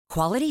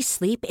Quality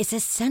sleep is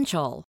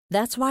essential.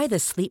 That's why the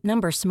Sleep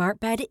Number Smart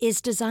Bed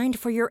is designed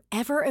for your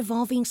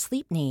ever-evolving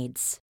sleep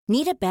needs.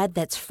 Need a bed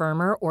that's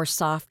firmer or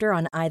softer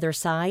on either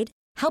side?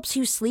 Helps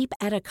you sleep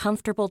at a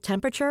comfortable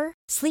temperature?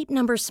 Sleep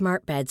Number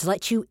Smart Beds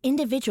let you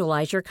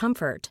individualize your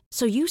comfort,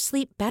 so you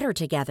sleep better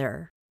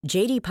together.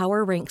 J.D.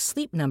 Power ranks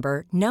Sleep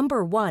Number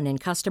number 1 in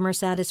customer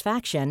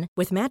satisfaction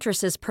with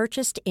mattresses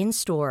purchased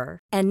in-store.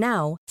 And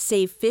now,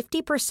 save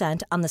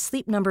 50% on the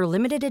Sleep Number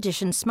Limited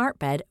Edition Smart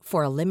Bed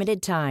for a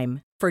limited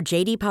time. For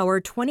J.D. Power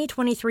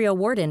 2023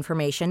 award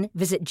information,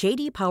 visit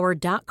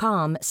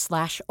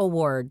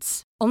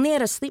jdpower.com/awards. Only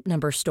at a Sleep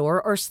Number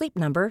store or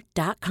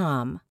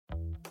sleepnumber.com.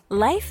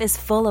 Life is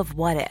full of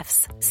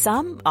what-ifs.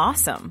 Some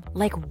awesome,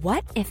 like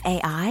what if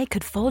AI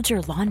could fold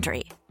your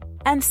laundry?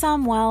 And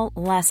some, well,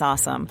 less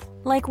awesome.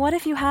 Like what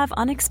if you have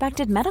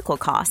unexpected medical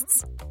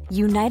costs?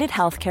 United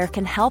Healthcare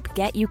can help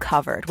get you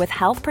covered with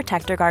Health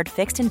Protector Guard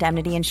fixed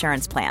indemnity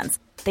insurance plans.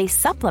 They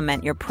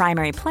supplement your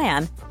primary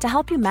plan to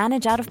help you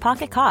manage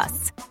out-of-pocket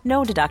costs.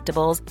 No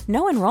deductibles,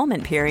 no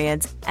enrollment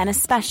periods, and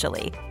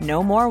especially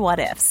no more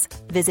what-ifs.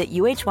 Visit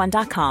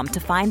uh1.com to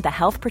find the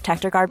Health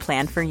Protector Guard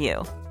plan for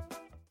you.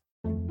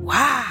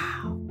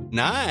 Wow.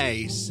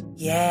 Nice.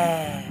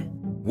 Yeah.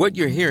 What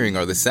you're hearing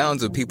are the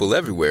sounds of people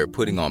everywhere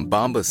putting on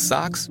Bombas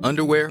socks,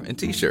 underwear, and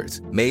T-shirts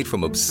made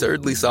from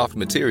absurdly soft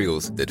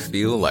materials that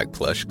feel like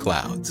plush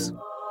clouds.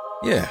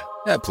 Yeah,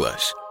 that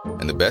plush.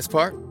 And the best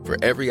part?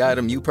 For every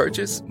item you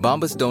purchase,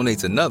 Bombas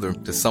donates another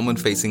to someone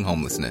facing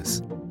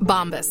homelessness.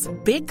 Bombas.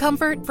 Big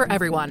comfort for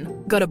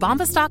everyone. Go to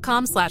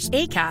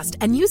bombas.com/ACAST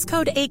and use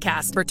code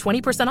ACAST for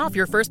 20% off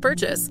your first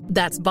purchase.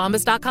 That's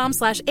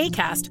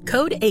bombas.com/ACAST.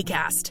 Code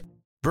ACAST.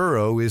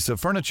 Burrow is a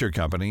furniture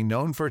company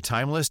known for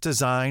timeless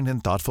design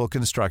and thoughtful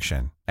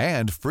construction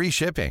and free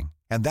shipping.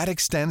 And that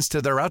extends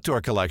to their outdoor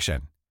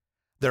collection.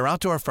 Their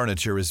outdoor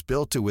furniture is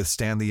built to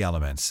withstand the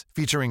elements,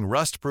 featuring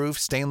rust-proof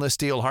stainless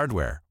steel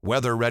hardware,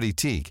 weather-ready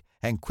teak,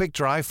 and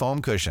quick-dry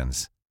foam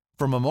cushions.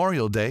 For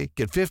Memorial Day,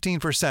 get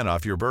 15%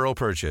 off your Burrow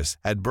purchase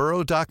at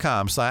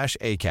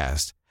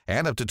burrow.com/ACAST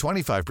and up to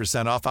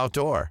 25% off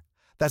outdoor.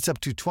 That's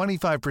up to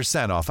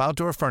 25% off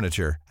outdoor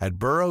furniture at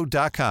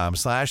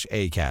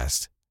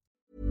burrow.com/ACAST.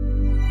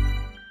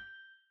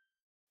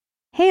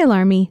 Hey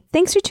Alarmy,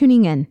 thanks for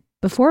tuning in.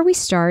 Before we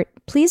start,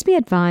 please be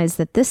advised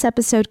that this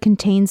episode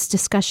contains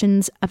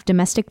discussions of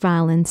domestic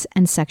violence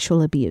and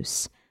sexual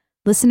abuse.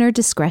 Listener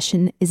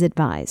discretion is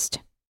advised.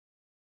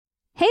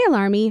 Hey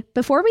Alarmy,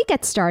 before we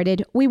get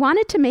started, we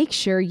wanted to make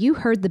sure you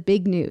heard the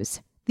big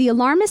news. The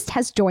Alarmist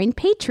has joined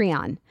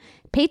Patreon.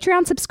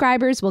 Patreon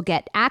subscribers will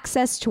get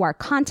access to our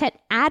content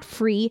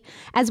ad-free,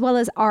 as well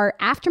as our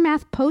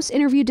Aftermath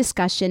post-interview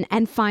discussion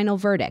and final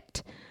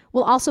verdict.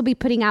 We'll also be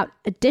putting out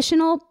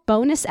additional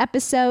bonus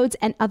episodes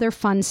and other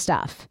fun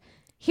stuff.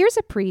 Here's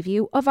a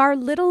preview of our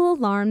Little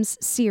Alarms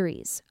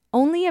series,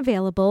 only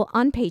available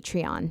on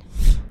Patreon.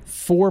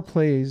 4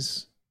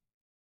 plays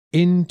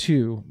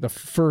into the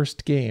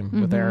first game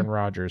with Aaron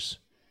Rodgers,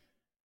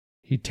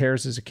 he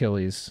tears his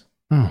Achilles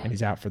and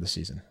he's out for the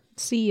season.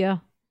 See ya.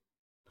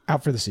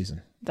 Out for the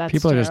season. That's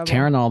People terrible. Are just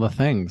tearing all the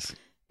things.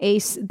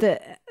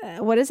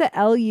 What is it?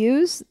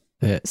 LUs?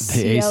 The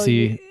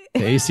AC.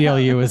 The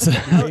ACLU is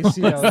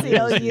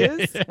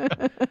ACLUs.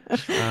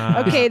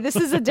 Okay, this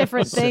is a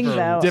different thing,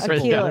 though.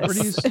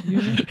 Achilles.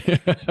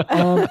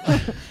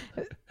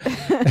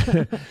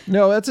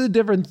 No, that's a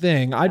different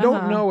thing. I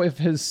don't know if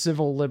his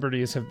civil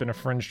liberties have been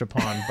infringed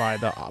upon by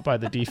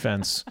the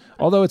defense,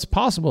 although it's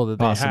possible that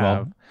they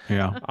have.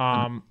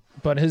 Yeah.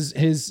 But his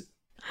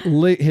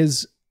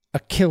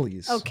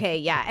Achilles. Okay,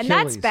 yeah, and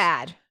that's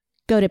bad.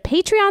 Go to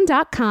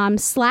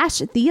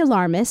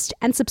patreon.com/thealarmist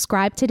and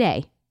subscribe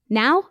today.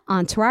 Now,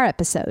 on to our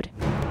episode.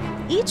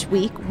 Each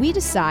week, we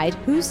decide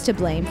who's to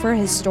blame for a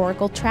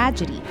historical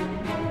tragedy.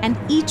 And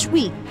each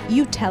week,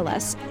 you tell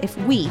us if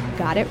we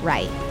got it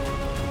right.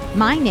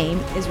 My name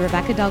is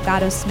Rebecca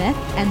Delgado Smith,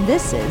 and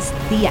this is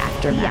The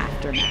Aftermath.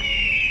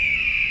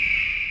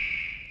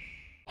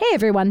 Hey,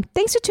 everyone.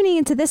 Thanks for tuning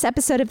into this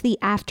episode of The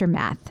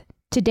Aftermath.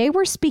 Today,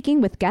 we're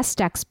speaking with guest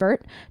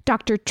expert,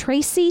 Dr.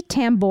 Tracy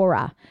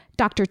Tambora.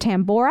 Dr.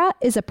 Tambora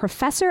is a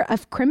professor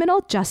of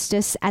criminal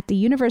justice at the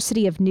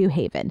University of New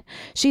Haven.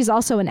 She's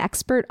also an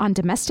expert on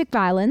domestic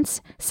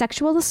violence,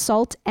 sexual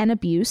assault and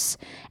abuse,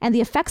 and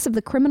the effects of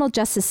the criminal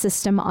justice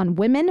system on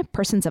women,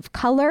 persons of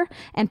color,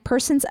 and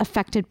persons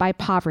affected by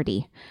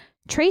poverty.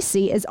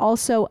 Tracy is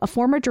also a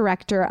former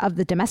director of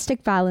the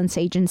Domestic Violence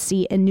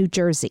Agency in New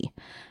Jersey.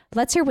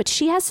 Let's hear what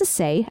she has to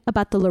say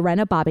about the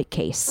Lorena Bobbitt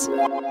case.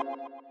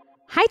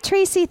 Hi,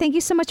 Tracy. Thank you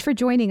so much for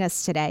joining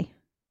us today.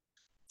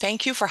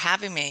 Thank you for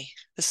having me.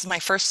 This is my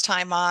first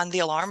time on The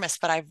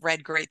Alarmist, but I've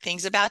read great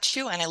things about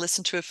you, and I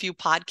listened to a few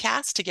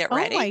podcasts to get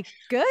ready. Oh, my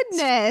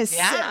goodness.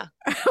 Yeah.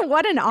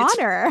 What an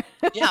honor.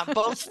 Yeah,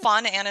 both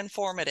fun and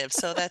informative,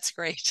 so that's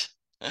great.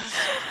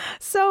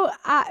 So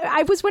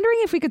I was wondering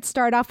if we could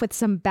start off with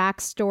some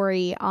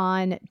backstory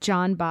on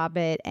John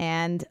Bobbitt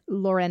and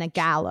Lorena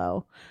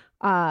Gallo.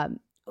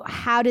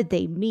 How did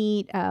they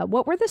meet?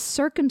 What were the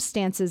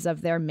circumstances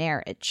of their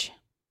marriage?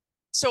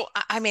 So,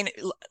 I mean,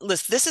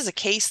 listen, this is a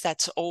case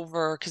that's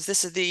over because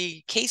this is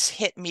the case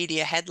hit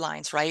media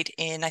headlines, right?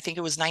 In I think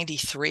it was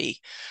 93.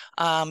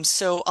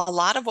 So a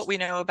lot of what we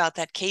know about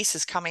that case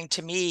is coming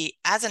to me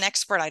as an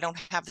expert. I don't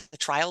have the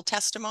trial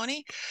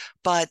testimony,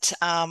 but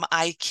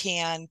I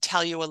can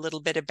tell you a little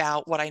bit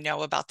about what I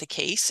know about the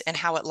case and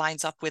how it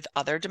lines up with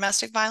other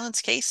domestic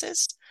violence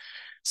cases.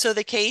 So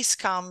the case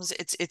comes,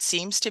 it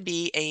seems to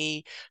be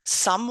a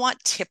somewhat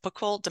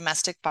typical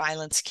domestic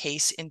violence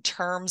case in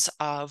terms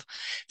of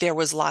there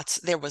was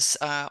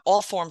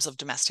all forms of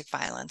domestic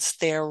violence.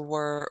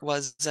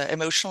 Was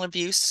emotional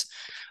abuse,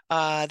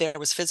 there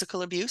was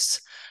physical abuse.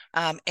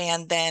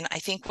 And then I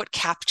think what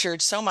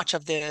captured so much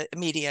of the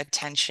media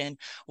attention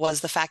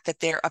was the fact that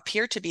there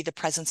appeared to be the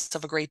presence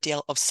of a great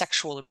deal of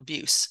sexual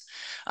abuse.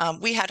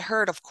 We had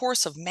heard, of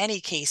course, of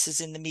many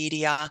cases in the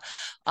media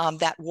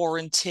that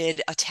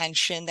warranted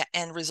attention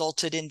and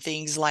resulted in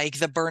things like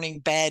the Burning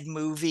Bed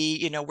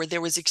movie, where there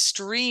was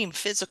extreme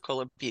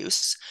physical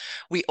abuse.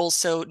 We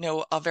also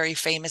know of very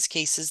famous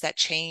cases that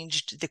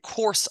changed the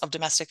course of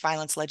domestic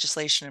violence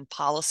legislation and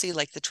policy,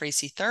 like the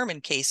Tracy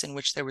Thurman case, in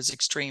which there was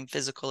extreme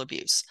physical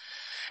abuse.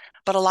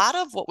 But a lot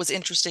of what was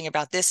interesting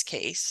about this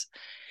case,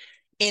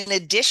 in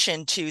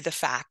addition to the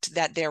fact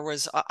that there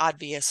was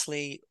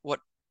obviously what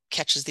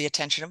catches the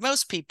attention of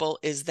most people,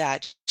 is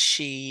that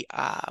she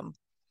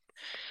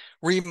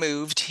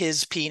removed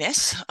his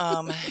penis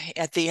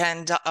at the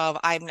end of,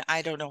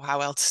 I don't know how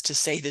else to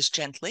say this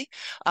gently,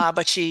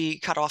 but she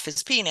cut off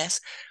his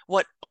penis.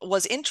 What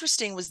was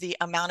interesting was the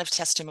amount of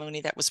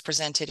testimony that was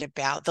presented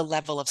about the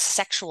level of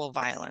sexual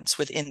violence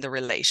within the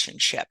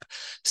relationship.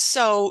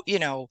 So,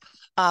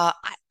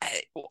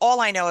 all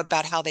I know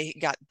about how they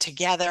got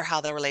together, how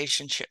the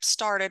relationship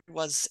started,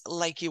 was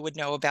like you would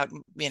know about,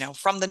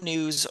 from the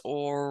news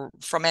or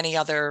from any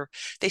other.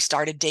 They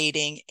started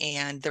dating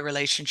and the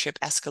relationship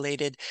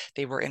escalated.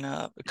 They were in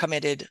a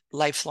committed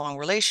lifelong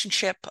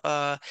relationship.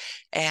 But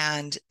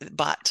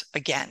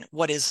again,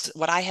 what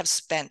I have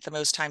spent the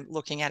most time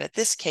looking at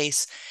this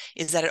case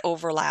is that it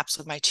overlaps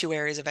with my two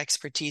areas of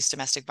expertise,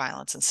 domestic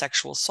violence and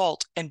sexual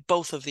assault. And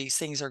both of these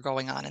things are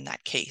going on in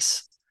that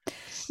case.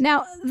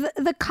 Now,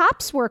 the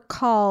cops were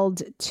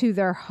called to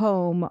their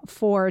home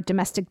for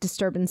domestic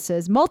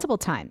disturbances multiple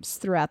times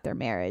throughout their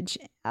marriage.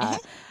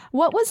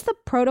 What was the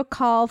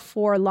protocol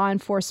for law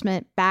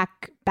enforcement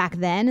back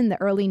then in the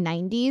early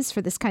 90s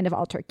for this kind of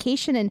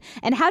altercation?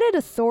 And how did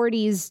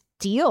authorities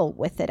deal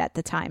with it at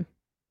the time?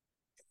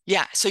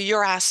 Yeah, so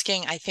you're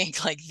asking, I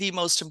think, like the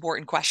most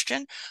important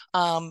question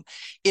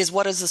is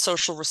what is the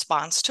social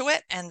response to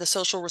it? And the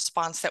social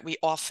response that we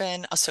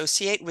often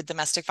associate with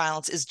domestic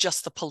violence is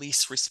just the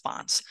police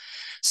response.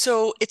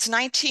 So it's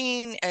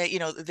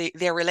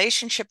their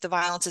relationship, the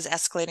violence is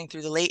escalating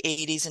through the late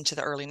 80s into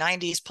the early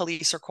 90s.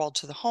 Police are called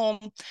to the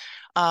home.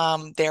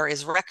 There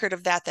is record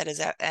of that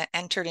is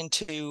entered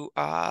into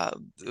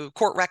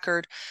court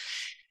record.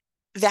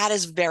 That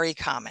is very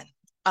common.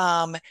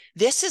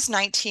 This is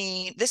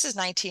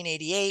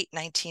 1988,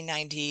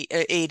 1990,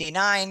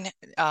 89,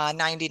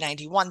 90,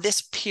 91,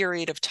 this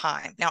period of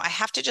time. Now I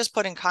have to just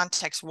put in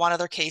context one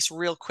other case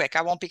real quick.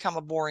 I won't become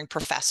a boring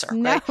professor.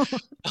 No. Right?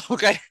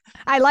 Okay.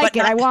 I like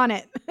it. I want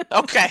it.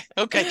 Okay.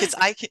 Because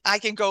I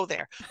can go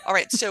there. All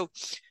right. So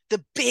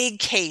the big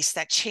case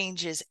that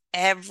changes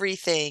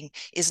everything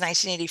is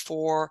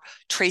 1984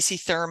 Tracy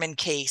Thurman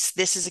case.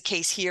 This is a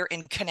case here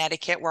in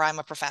Connecticut where I'm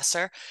a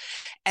professor.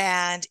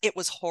 And it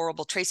was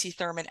horrible. Tracy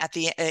Thurman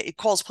it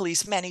calls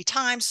police many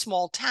times,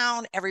 small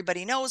town.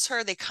 Everybody knows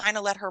her. They kind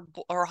of let her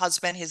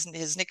husband,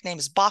 his nickname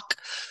is Buck,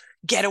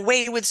 get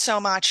away with so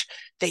much.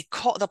 The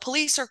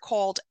police are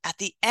called at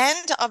the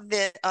end of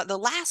the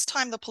last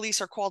time the police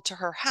are called to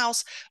her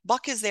house.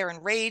 Buck is there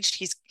enraged.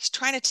 He's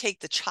trying to take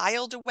the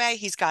child away.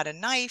 He's got a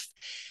knife.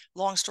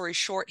 Long story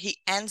short, he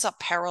ends up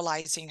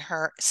paralyzing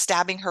her,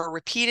 stabbing her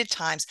repeated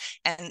times.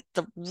 And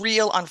the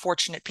real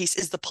unfortunate piece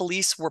is the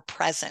police were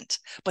present,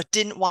 but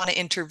didn't want to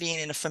intervene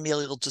in a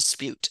familial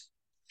dispute.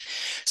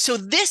 So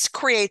this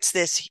creates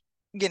this,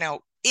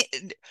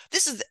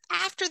 this is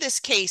after this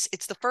case,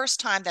 it's the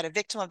first time that a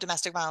victim of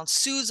domestic violence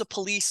sues a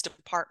police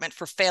department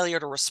for failure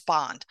to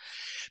respond.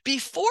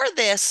 Before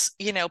this,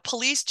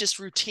 police just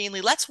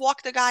routinely, let's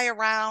walk the guy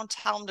around,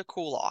 tell him to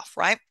cool off,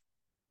 right?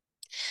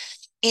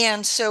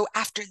 And so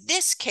after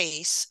this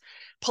case,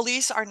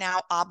 police are now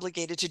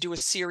obligated to do a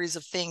series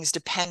of things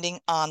depending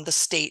on the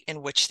state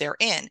in which they're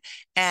in.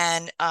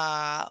 And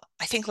I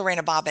think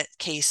Lorena Bobbitt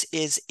case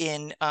is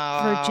in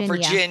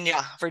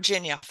Virginia,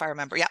 if I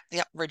remember.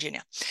 Yeah,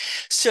 Virginia.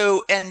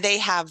 So, and they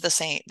had the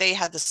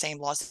same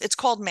laws. It's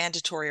called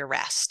mandatory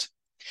arrest.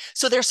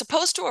 So they're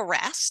supposed to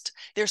arrest,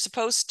 they're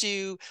supposed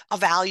to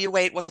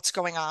evaluate what's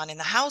going on in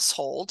the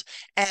household,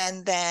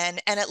 and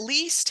at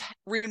least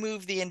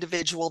remove the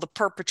individual, the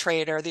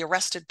perpetrator, the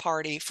arrested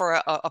party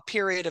for a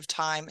period of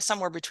time,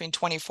 somewhere between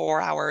 24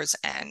 hours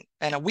and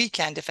a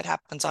weekend if it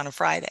happens on a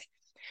Friday.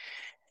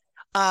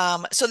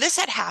 So this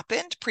had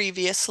happened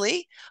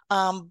previously,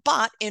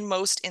 but in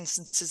most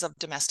instances of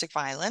domestic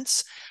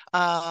violence,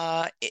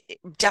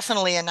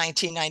 definitely in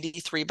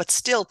 1993, but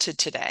still to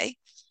today,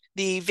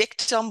 the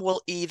victim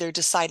will either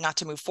decide not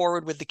to move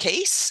forward with the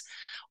case,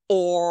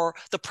 or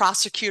the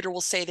prosecutor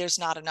will say there's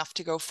not enough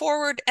to go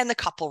forward, and the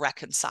couple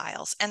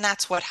reconciles. And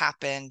that's what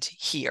happened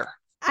here.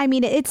 I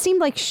mean, it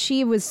seemed like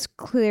she was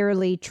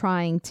clearly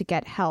trying to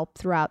get help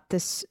throughout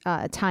this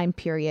time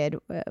period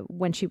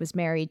when she was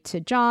married to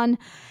John,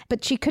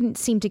 but she couldn't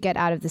seem to get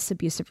out of this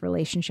abusive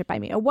relationship. I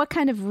mean, what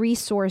kind of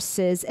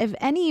resources, if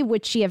any,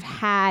 would she have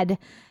had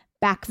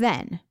back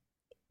then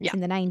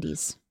in the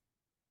 90s?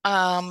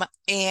 And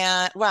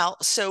well,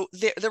 so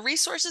the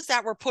resources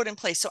that were put in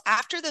place. So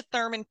after the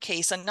Thurman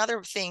case,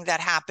 another thing that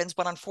happens,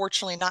 but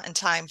unfortunately not in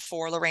time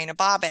for Lorena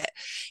Bobbitt,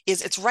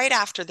 is it's right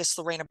after this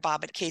Lorena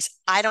Bobbitt case.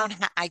 I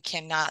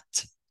cannot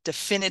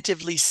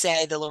definitively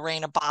say the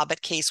Lorena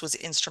Bobbitt case was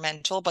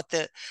instrumental, but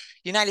the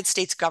United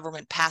States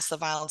government passed the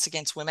Violence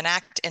Against Women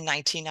Act in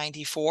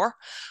 1994.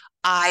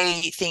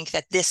 I think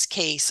that this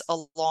case,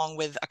 along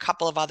with a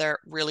couple of other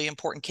really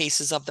important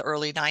cases of the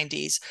early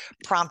 90s,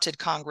 prompted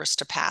Congress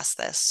to pass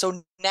this.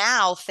 So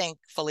now,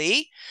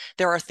 thankfully,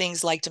 there are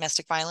things like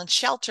domestic violence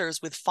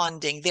shelters with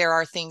funding. There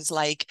are things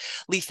like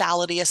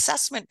lethality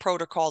assessment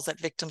protocols that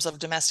victims of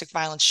domestic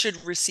violence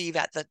should receive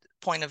at the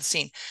point of the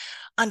scene.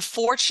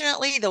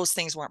 Unfortunately, those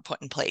things weren't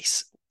put in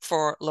place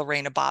for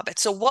Lorena Bobbitt.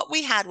 So what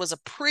we had was a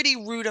pretty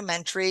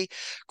rudimentary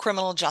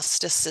criminal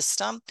justice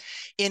system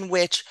in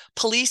which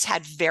police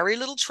had very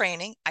little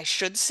training. I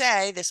should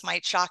say, this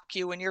might shock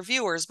you and your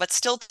viewers, but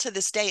still to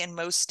this day in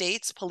most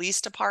states,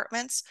 police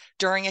departments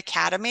during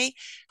academy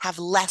have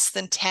less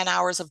than 10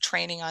 hours of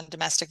training on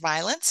domestic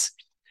violence.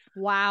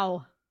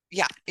 Wow.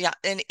 Yeah.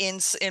 And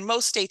in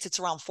most states, it's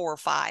around 4 or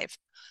 5.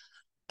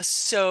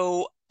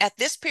 So at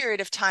this period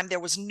of time, there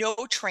was no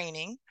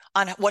training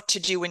on what to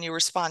do when you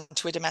respond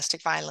to a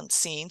domestic violence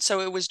scene.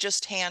 So it was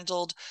just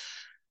handled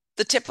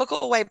the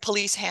typical way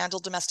police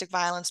handled domestic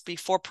violence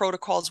before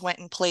protocols went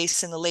in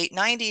place in the late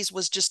 90s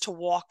was just to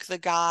walk the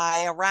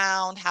guy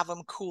around, have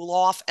him cool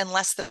off,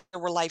 unless there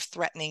were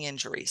life-threatening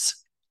injuries.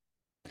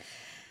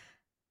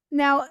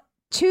 Now,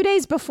 2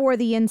 days before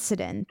the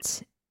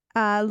incident,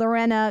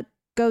 Lorena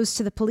goes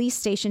to the police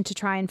station to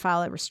try and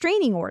file a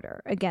restraining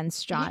order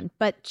against John,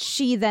 but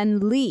she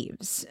then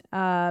leaves.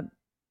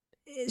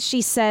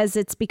 She says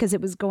it's because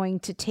it was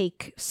going to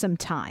take some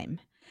time.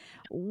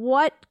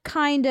 What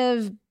kind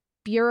of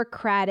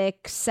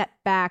bureaucratic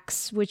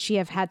setbacks would she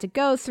have had to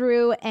go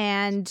through?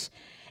 And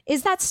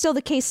is that still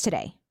the case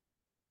today?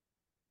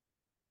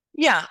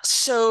 Yeah.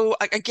 So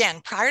again,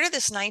 prior to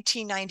this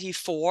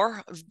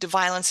 1994 the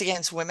Violence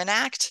Against Women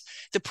Act,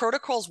 the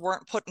protocols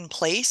weren't put in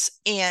place,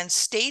 and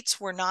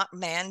states were not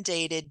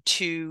mandated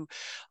to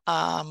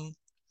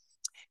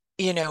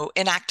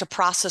enact a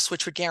process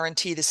which would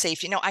guarantee the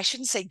safety. No, I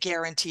shouldn't say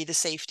guarantee the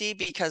safety,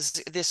 because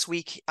this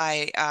week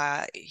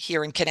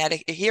here in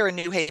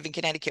New Haven,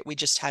 Connecticut, we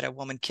just had a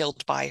woman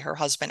killed by her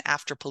husband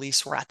after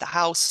police were at the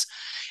house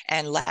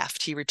and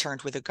left. He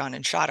returned with a gun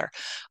and shot her.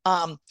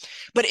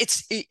 But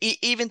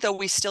even though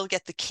we still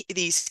get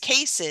these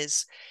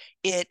cases,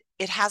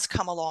 it has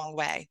come a long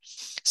way.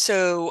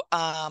 So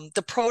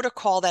the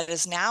protocol that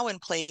is now in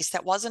place,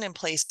 that wasn't in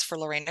place for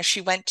Lorena,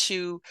 she went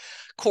to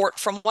court.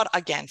 From what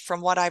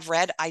I've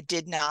read, I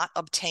did not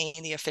obtain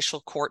the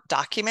official court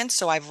documents,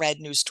 so I've read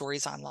news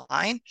stories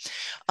online.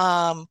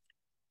 From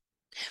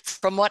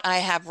what I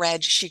have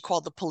read, she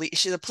called the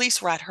police. The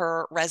police were at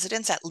her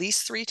residence at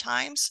least 3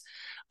 times,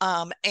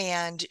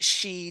 and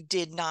she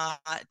did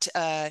not.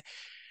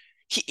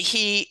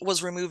 He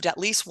was removed at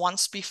least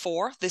once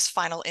before this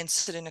final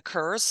incident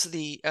occurs,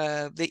 the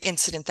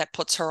incident that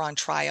puts her on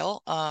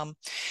trial. But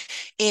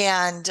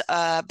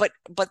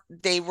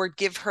they would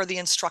give her the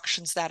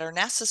instructions that are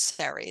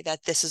necessary,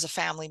 that this is a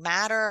family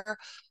matter.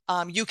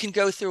 You can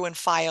go through and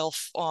file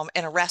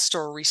an arrest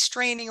or a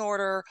restraining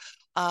order,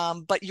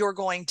 but you're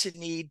going to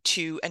need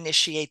to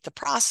initiate the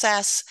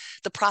process.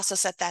 The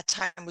process at that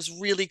time was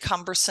really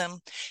cumbersome,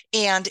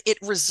 and it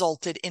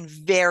resulted in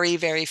very,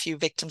 very few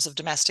victims of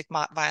domestic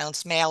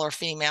violence, male or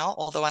female,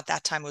 although at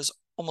that time it was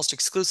almost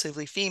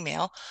exclusively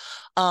female,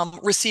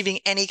 receiving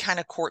any kind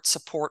of court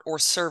support or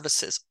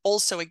services.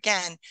 Also,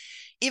 again,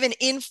 even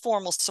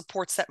informal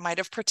supports that might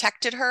have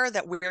protected her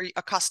that we're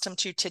accustomed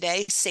to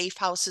today, safe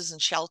houses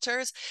and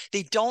shelters,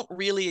 they don't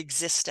really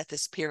exist at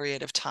this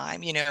period of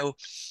time.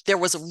 There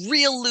was a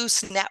real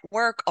loose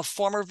network of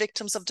former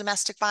victims of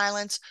domestic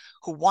violence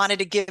who wanted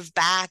to give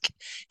back,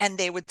 and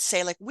they would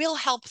say, like, we'll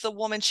help the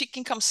woman, she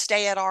can come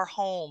stay at our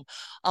home.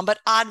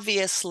 But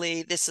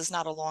obviously this is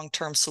not a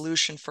long-term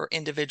solution for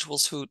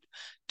individuals who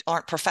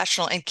aren't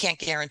professional and can't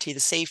guarantee the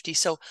safety.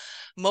 So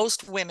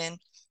most women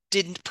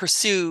didn't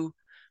pursue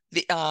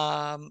the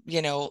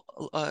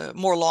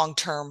more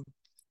long-term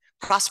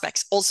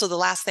prospects. Also, the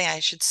last thing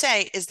I should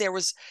say is there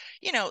was,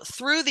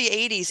 through the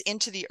 80s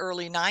into the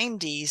early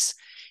 90s,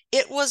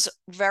 it was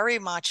very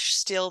much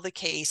still the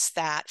case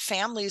that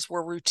families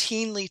were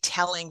routinely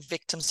telling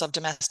victims of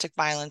domestic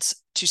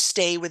violence to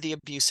stay with the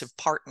abusive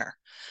partner.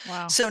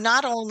 Wow. So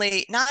not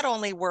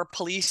only were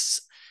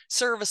police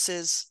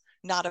services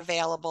not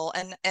available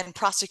and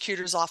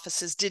prosecutors'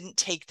 offices didn't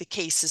take the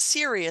cases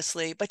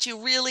seriously, but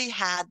you really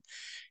had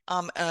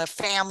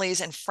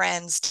families and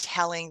friends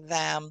telling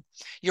them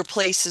your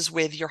place is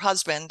with your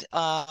husband,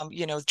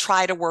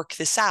 try to work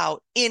this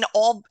out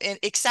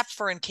except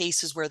for in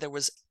cases where there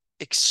was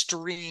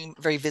extreme,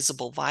 very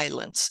visible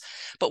violence.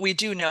 But we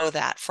do know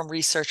that from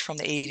research from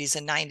the 80s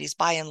and 90s,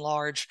 by and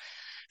large,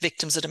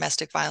 victims of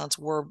domestic violence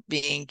were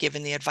being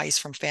given the advice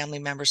from family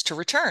members to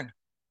return.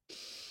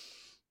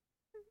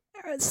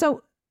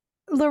 So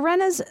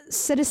Lorena's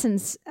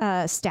citizen's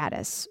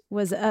status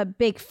was a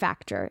big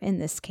factor in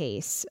this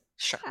case.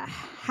 Sure.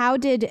 How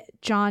did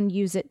John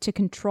use it to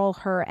control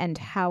her, and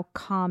how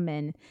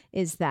common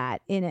is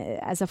that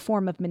as a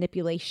form of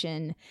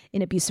manipulation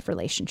in abusive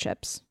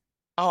relationships?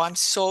 Oh, I'm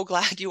so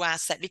glad you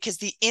asked that, because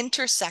the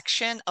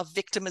intersection of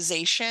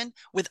victimization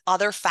with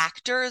other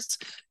factors,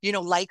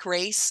 like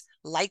race,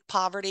 like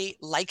poverty,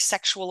 like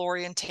sexual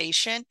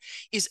orientation,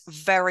 is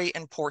very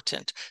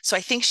important. So I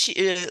think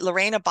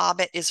Lorena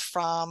Bobbitt is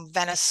from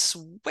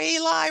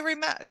Venezuela.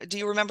 Do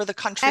you remember the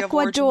country of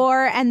origin?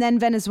 Ecuador and then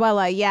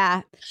Venezuela,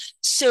 yeah.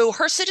 So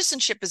her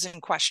citizenship is in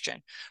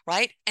question,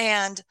 right?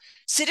 And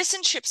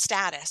citizenship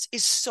status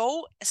is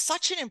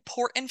such an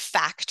important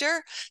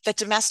factor that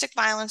domestic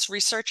violence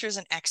researchers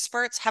and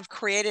experts have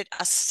created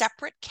a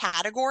separate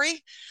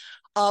category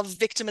of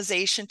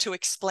victimization to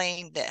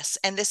explain this.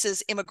 And this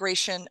is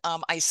immigration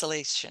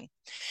isolation.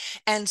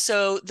 And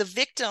so the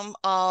victim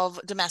of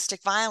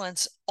domestic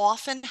violence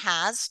often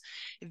has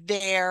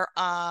their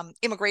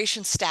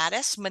immigration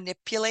status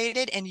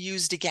manipulated and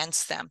used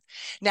against them.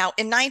 Now,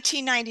 in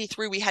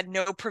 1993, we had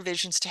no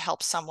provisions to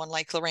help someone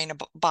like Lorena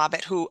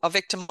Bobbitt, who a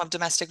victim of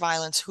domestic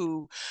violence,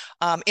 who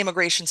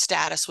immigration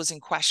status was in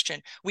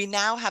question. We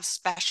now have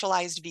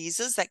specialized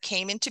visas that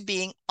came into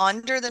being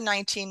under the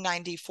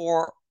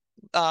 1994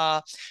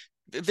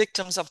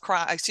 Victims of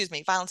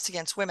Violence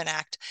Against Women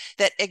Act,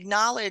 that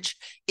acknowledge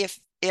if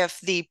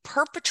the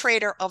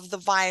perpetrator of the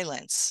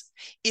violence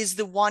is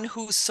the one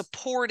who's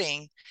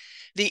supporting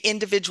the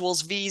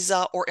individual's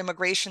visa or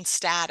immigration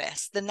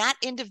status, then that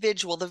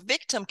individual, the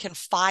victim, can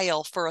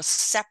file for a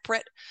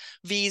separate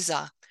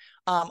visa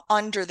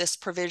under this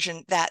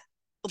provision that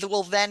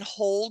will then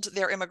hold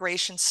their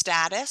immigration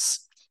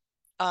status,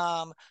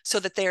 so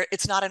that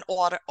it's not an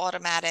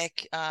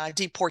automatic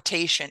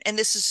deportation. And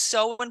this is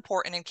so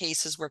important in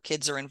cases where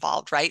kids are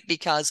involved, right?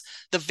 Because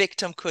the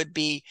victim could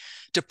be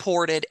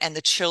deported and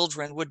the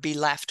children would be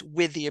left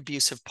with the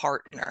abusive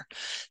partner.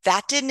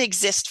 That didn't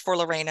exist for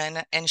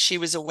Lorena, and she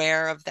was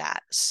aware of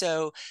that.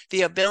 So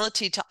the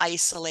ability to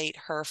isolate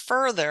her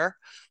further,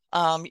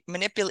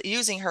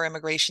 using her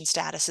immigration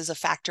status, is a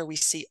factor we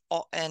see,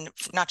 and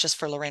not just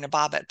for Lorena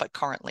Bobbitt, but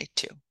currently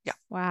too. Yeah.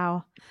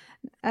 Wow.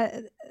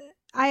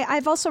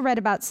 I've also read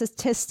about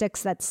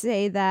statistics that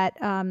say that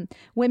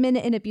women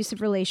in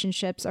abusive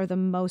relationships are the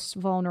most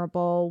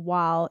vulnerable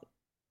while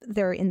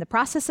they're in the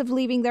process of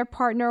leaving their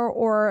partner,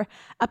 or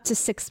up to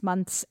 6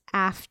 months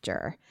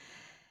after.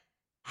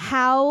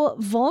 How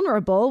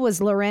vulnerable was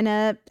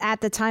Lorena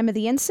at the time of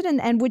the incident,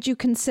 and would you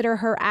consider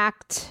her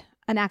act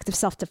an act of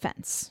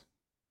self-defense?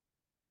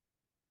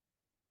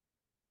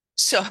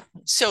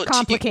 So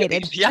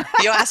complicated. You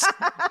asked.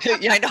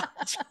 Yeah, I know.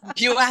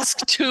 You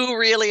asked two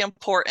really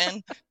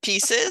important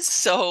pieces.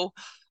 So,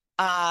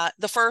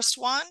 the first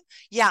one,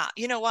 yeah,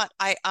 you know what?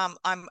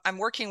 I'm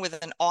working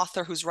with an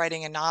author who's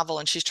writing a novel,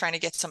 and she's trying to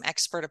get some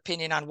expert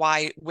opinion on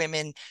why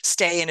women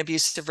stay in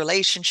abusive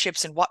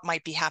relationships and what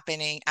might be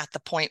happening at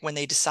the point when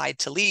they decide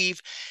to leave,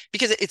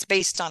 because it's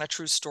based on a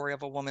true story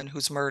of a woman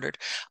who's murdered.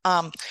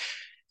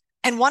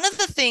 And one of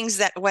the things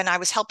that when I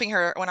was helping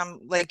her, when I'm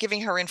like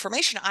giving her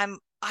information,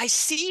 I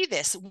see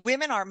this.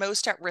 Women are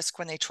most at risk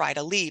when they try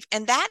to leave.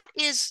 And that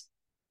is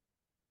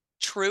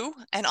true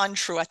and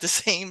untrue at the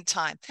same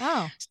time.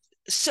 Oh.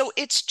 So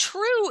it's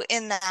true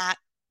in that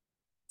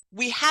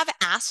we have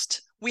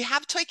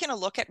taken a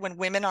look at when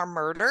women are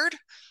murdered,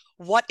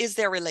 what is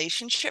their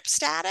relationship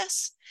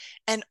status?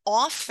 And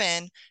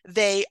often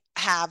they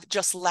have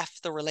just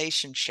left the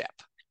relationship.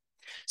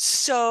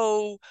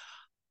 So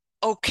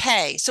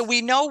okay, so we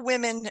know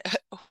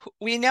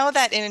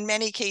that in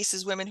many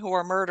cases, women who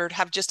are murdered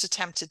have just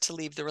attempted to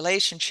leave the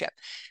relationship,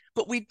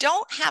 but we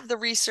don't have the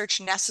research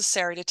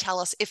necessary to tell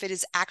us if it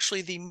is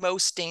actually the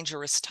most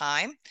dangerous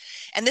time.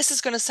 And this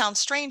is going to sound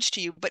strange to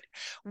you, but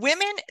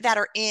women that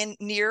are in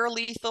near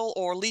lethal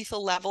or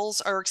lethal levels,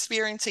 are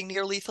experiencing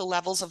near lethal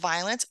levels of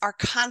violence, are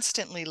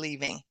constantly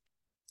leaving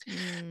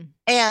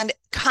and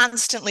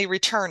constantly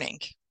returning.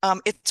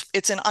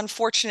 It's an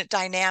unfortunate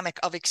dynamic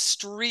of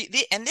extreme,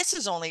 and this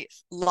is only,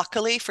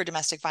 luckily for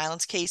domestic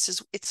violence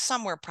cases, it's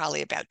somewhere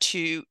probably about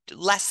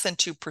less than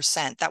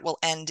 2% that will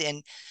end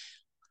in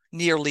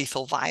near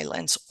lethal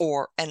violence,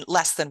 and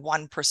less than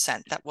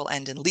 1% that will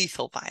end in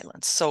lethal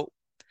violence. So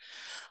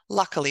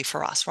luckily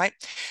for us, right?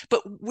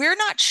 But we're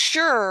not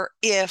sure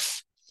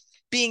if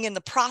being in the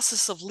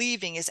process of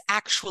leaving is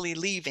actually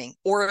leaving,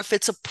 or if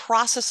it's a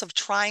process of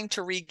trying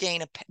to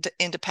regain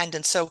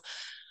independence. So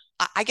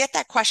I get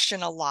that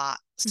question a lot.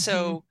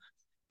 So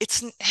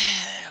it's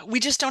we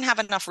just don't have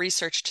enough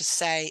research to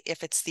say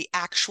if it's the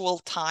actual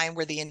time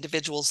where the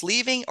individual's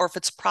leaving or if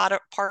it's part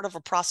of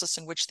a process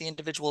in which the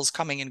individual is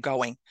coming and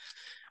going,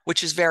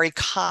 which is very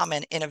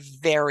common in a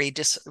very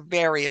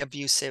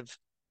abusive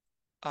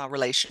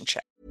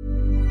relationship.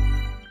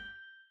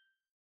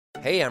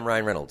 Hey, I'm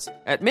Ryan Reynolds.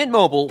 At Mint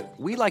Mobile,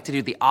 we like to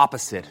do the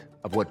opposite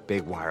of what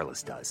Big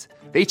Wireless does.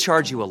 They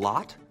charge you a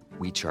lot,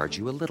 we charge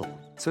you a little.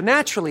 So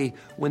naturally,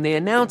 when they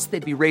announced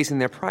they'd be raising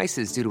their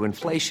prices due to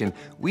inflation,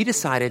 we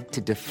decided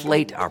to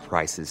deflate our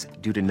prices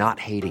due to not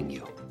hating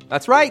you.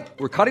 That's right.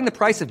 We're cutting the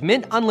price of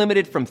Mint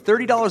Unlimited from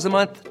 $30 a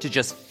month to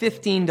just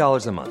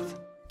 $15 a month.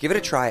 Give it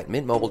a try at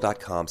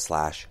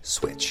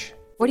mintmobile.com/switch.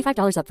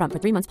 $45 up front for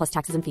 3 months plus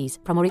taxes and fees.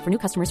 Promo rate for new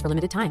customers for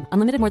limited time.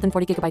 Unlimited more than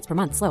 40 gigabytes per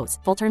month. Slows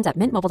full terms at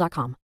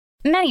mintmobile.com.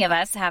 Many of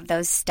us have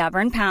those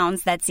stubborn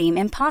pounds that seem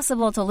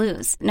impossible to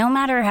lose, no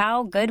matter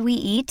how good we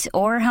eat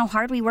or how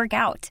hard we work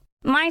out.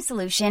 My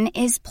solution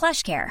is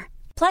PlushCare.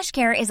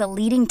 PlushCare is a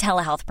leading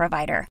telehealth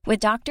provider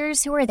with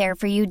doctors who are there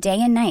for you day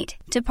and night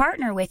to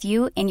partner with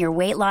you in your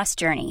weight loss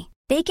journey.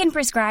 They can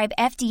prescribe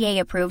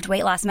FDA-approved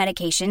weight loss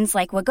medications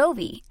like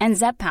Wegovy and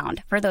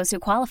Zepbound for those who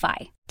qualify.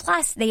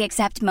 Plus, they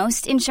accept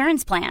most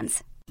insurance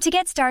plans. To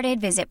get started,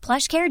 visit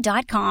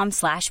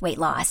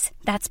plushcare.com/weightloss.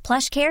 That's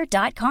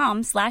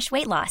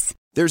plushcare.com/weightloss.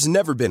 There's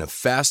never been a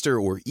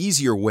faster or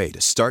easier way to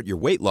start your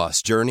weight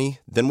loss journey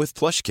than with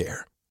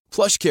PlushCare.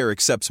 PlushCare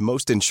accepts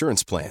most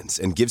insurance plans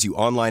and gives you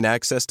online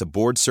access to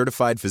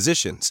board-certified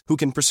physicians who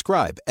can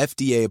prescribe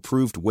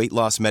FDA-approved weight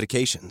loss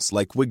medications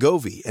like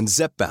Wegovy and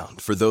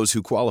Zepbound for those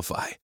who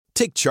qualify.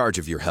 Take charge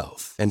of your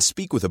health and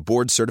speak with a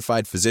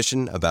board-certified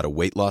physician about a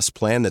weight loss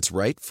plan that's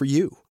right for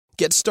you.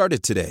 Get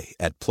started today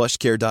at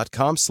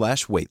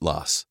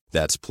plushcare.com/weightloss.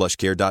 That's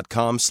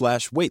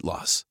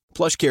plushcare.com/weightloss.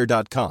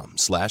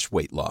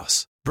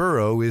 plushcare.com/weightloss.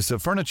 Burrow is a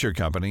furniture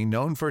company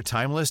known for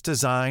timeless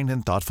design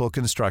and thoughtful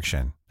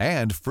construction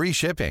and free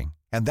shipping,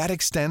 and that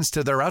extends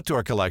to their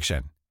outdoor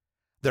collection.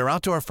 Their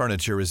outdoor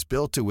furniture is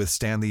built to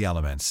withstand the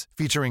elements,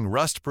 featuring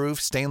rust-proof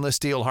stainless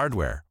steel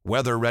hardware,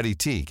 weather-ready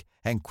teak,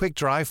 and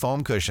quick-dry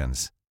foam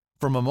cushions.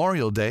 For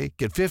Memorial Day,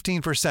 get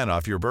 15%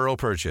 off your Burrow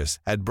purchase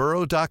at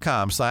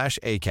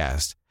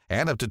burrow.com/acast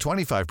and up to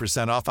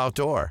 25% off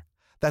outdoor.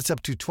 That's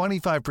up to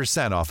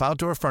 25% off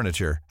outdoor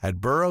furniture at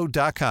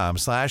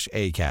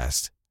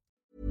burrow.com/acast.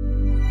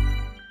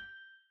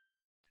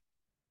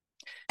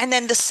 And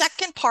then the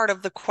second part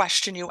of the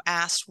question you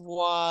asked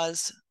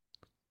was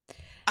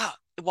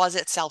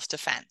it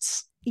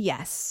self-defense?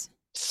 Yes.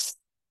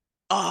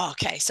 Oh,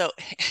 okay. So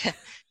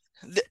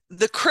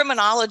the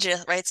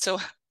criminologist, right? So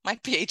my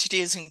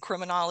PhD is in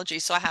criminology,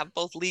 so I have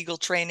both legal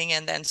training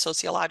and then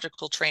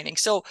sociological training.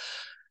 So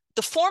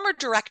the former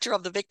director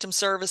of the Victim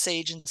Service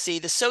Agency,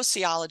 the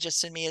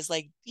sociologist in me is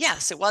like,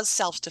 yes, it was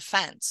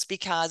self-defense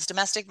because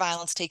domestic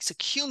violence takes a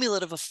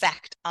cumulative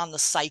effect on the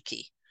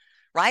psyche,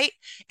 right?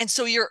 And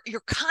so you're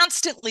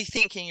constantly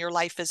thinking your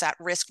life is at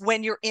risk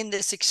when you're in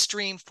this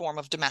extreme form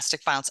of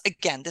domestic violence.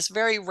 Again, this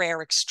very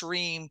rare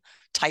extreme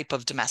type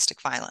of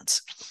domestic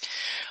violence.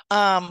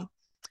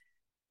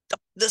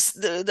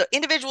 The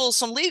individual,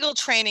 some legal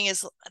training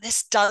is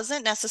this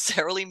doesn't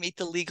necessarily meet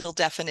the legal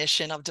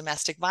definition of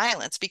domestic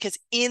violence because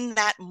in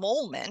that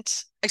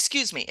moment,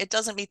 it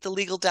doesn't meet the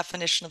legal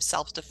definition of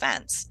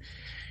self-defense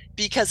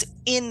because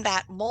in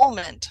that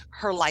moment,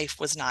 her life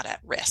was not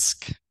at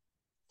risk.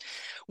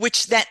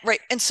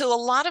 And so a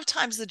lot of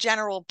times the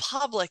general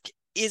public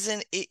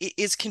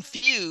is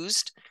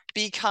confused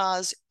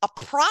because a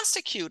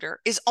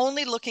prosecutor is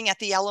only looking at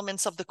the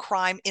elements of the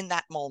crime in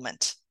that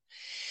moment.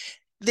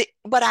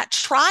 But at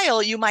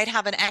trial, you might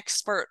have an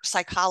expert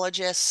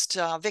psychologist,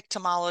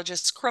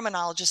 victimologist,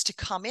 criminologist to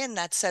come in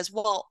that says,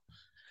 well,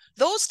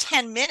 those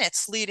 10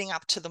 minutes leading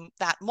up to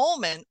that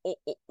moment,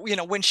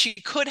 when she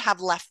could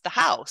have left the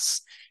house,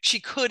 she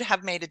could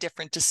have made a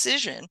different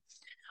decision,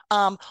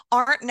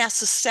 aren't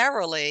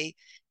necessarily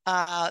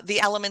the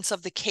elements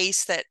of the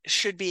case that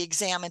should be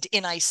examined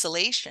in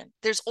isolation.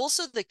 There's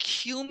also the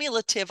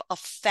cumulative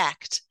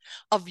effect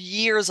of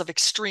years of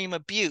extreme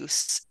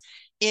abuse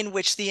in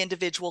which the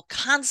individual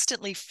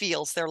constantly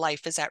feels their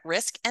life is at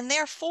risk, and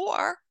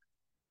therefore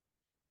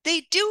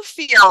they do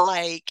feel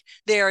like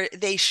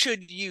they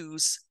should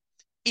use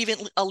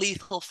even a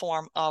lethal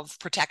form of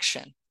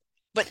protection.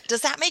 But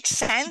does that make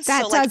sense?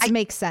 That does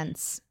make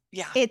sense.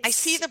 Yeah, I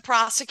see the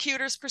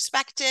prosecutor's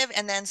perspective,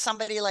 and then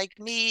somebody like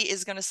me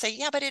is going to say,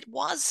 yeah, but it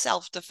was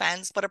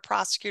self-defense, but a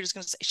prosecutor is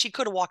going to say she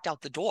could have walked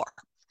out the door.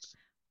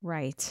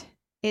 Right.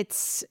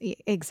 It's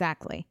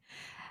exactly.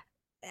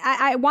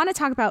 I want to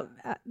talk about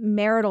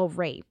marital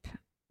rape.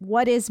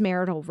 What is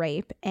marital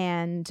rape,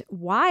 and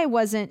why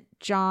wasn't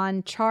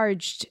John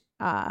charged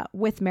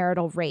with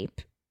marital rape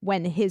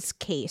when his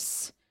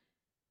case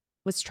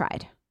was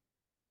tried?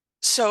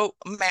 So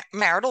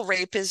marital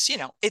rape is,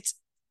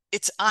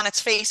 it's on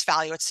its face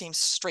value, it seems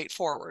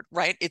straightforward,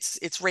 right?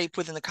 It's rape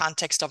within the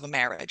context of a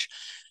marriage,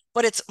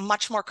 but it's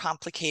much more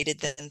complicated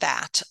than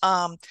that.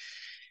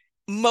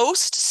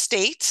 Most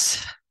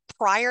states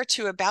prior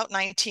to about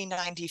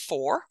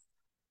 1994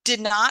 did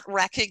not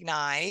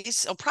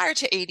recognize, prior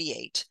to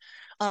 88,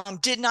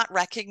 did not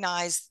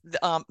recognize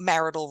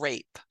marital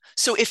rape.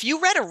 So if you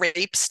read a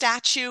rape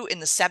statute in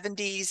the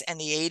 70s and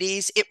the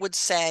 80s, it would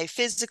say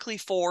physically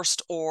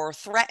forced or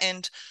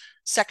threatened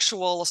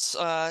sexual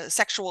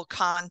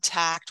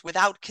contact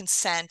without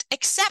consent,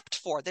 except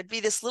for, there'd be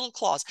this little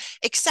clause,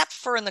 except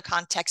for in the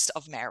context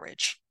of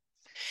marriage.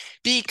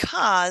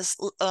 Because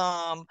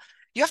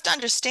you have to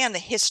understand the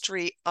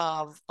history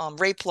of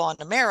rape law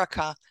in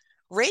America.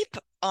 Rape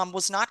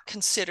was not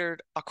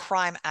considered a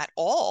crime at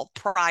all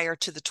prior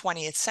to the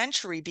 20th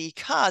century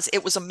because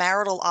it was a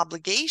marital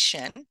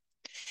obligation,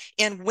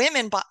 and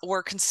women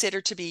were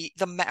considered to be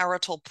the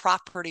marital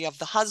property of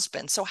the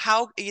husband. So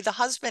the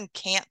husband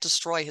can't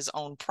destroy his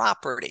own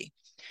property.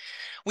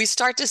 We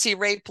start to see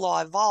rape law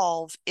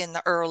evolve in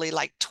the early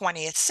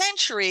 20th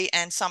century,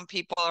 and some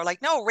people are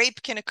like, no,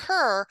 rape can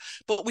occur,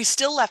 but we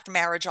still left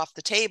marriage off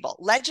the table.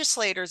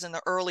 Legislators in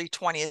the early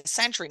 20th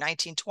century,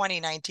 1920,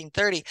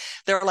 1930,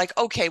 they're like,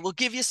 okay, we'll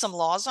give you some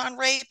laws on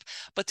rape,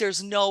 but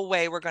there's no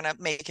way we're going to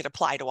make it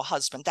apply to a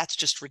husband. That's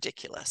just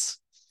ridiculous.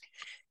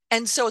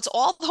 And so it's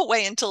all the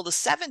way until the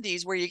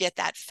 70s where you get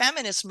that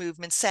feminist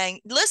movement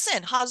saying,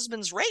 listen,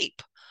 husbands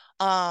rape.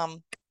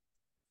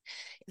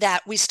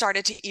 That we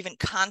started to even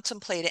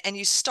contemplate it. And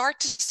you start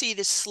to see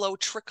this slow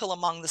trickle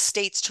among the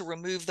states to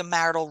remove the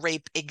marital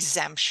rape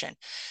exemption.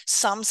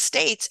 Some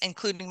states,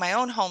 including my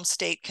own home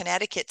state,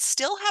 Connecticut,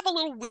 still have a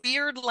little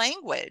weird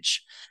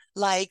language.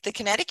 Like the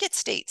Connecticut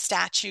state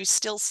statute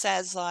still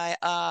says,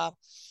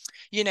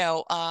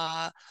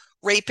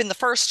 rape in the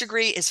first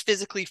degree is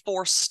physically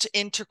forced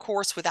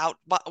intercourse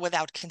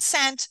without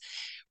consent.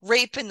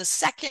 Rape in the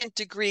second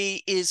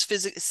degree is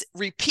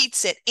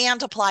repeats it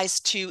and applies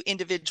to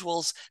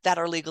individuals that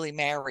are legally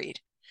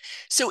married.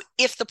 So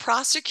if the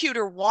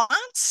prosecutor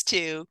wants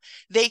to,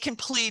 they can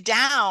plead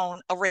down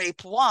a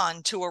rape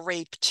 1 to a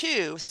rape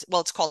 2.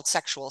 Well, it's called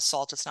sexual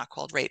assault. It's not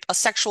called rape. A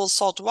sexual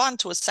assault 1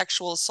 to a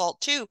sexual assault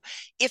 2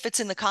 if it's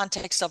in the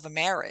context of a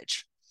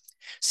marriage.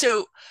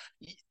 So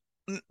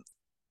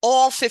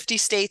all 50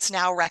 states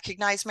now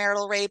recognize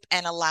marital rape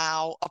and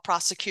allow a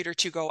prosecutor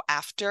to go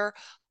after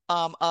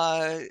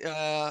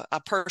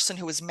a person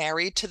who is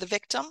married to the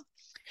victim.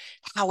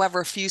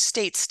 However, a few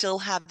states still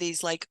have these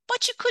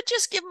but you could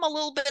just give them a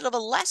little bit of a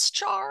less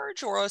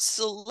charge or a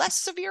less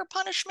severe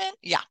punishment.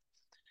 Yeah.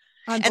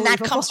 And that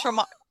comes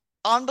from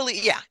and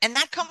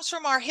that comes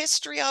from our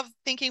history of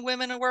thinking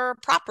women were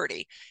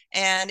property,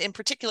 and in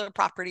particular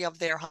property of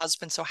their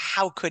husband. So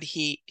how could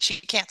she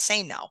can't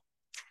say no.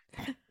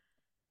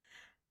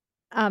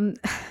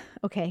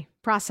 Okay.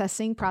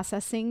 Processing.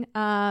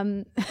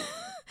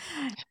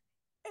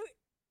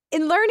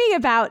 In learning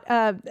about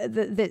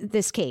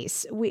this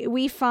case,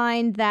 we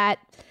find that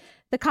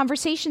the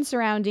conversation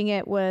surrounding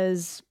it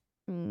was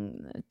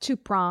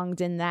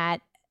two-pronged in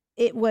that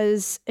it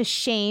was a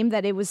shame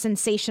that it was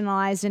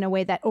sensationalized in a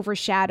way that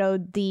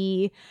overshadowed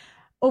the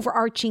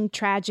overarching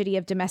tragedy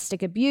of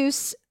domestic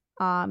abuse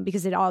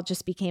because it all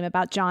just became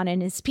about John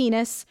and his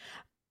penis.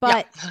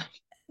 But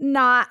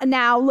not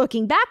now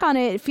looking back on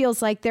it, it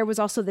feels like there was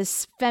also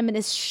this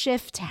feminist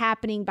shift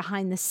happening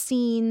behind the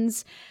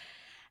scenes.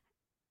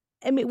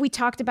 I mean, we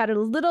talked about it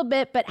a little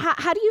bit, but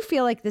how do you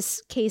feel like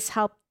this case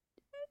helped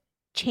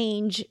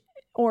change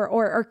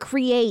or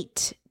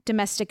create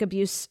domestic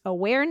abuse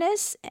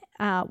awareness?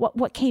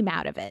 What came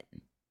out of it?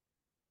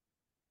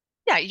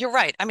 Yeah, you're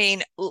right. I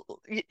mean,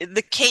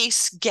 the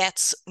case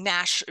gains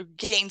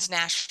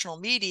national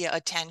media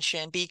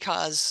attention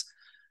because,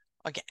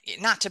 again,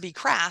 not to be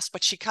crass,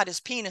 but she cut his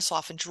penis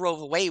off and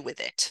drove away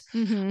with it.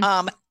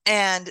 Mm-hmm.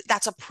 And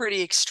that's a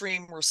pretty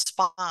extreme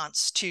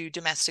response to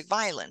domestic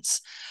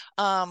violence.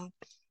 And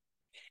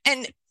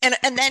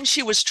then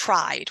she was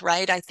tried,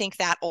 right? I think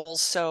that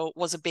also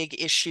was a big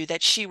issue,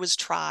 that she was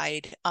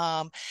tried.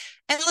 And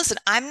listen,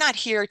 I'm not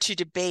here to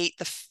debate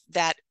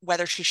that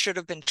whether she should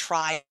have been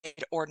tried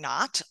or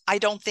not. I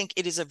don't think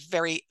it is a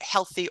very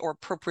healthy or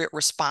appropriate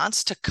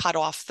response to cut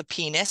off the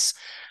penis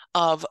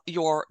of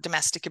your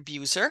domestic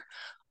abuser.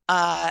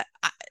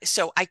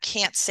 So I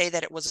can't say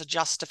that it was a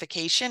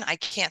justification. I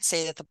can't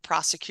say that the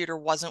prosecutor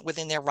wasn't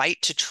within their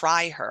right to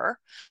try her.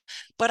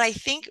 But I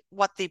think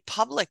what the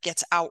public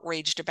gets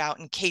outraged about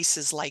in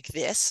cases like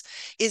this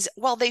is,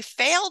 well, they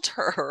failed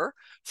her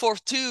for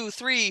 2,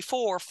 3,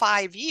 4,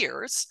 5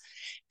 years.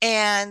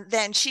 And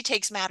then she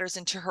takes matters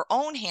into her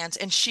own hands,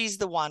 and she's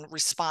the one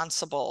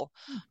responsible,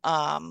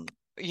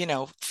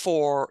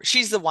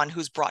 she's the one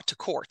who's brought to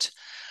court.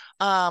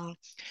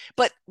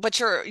 But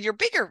your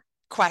bigger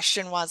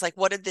question was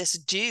what did this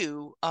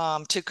do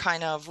to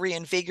kind of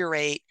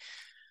reinvigorate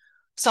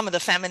some of the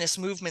feminist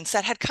movements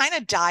that had kind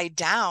of died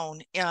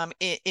down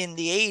in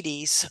the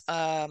 80s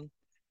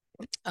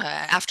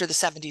after the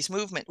 70s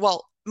movement?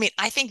 Well, I mean,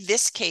 I think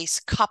this case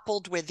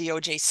coupled with the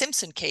O.J.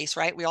 Simpson case,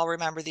 right? We all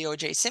remember the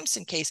O.J.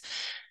 Simpson case.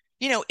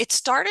 It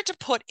started to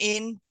put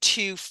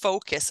into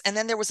focus. And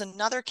then there was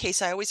another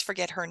case, I always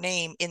forget her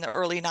name, in the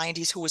early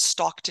 90s, who was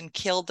stalked and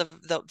killed,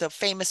 the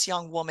famous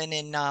young woman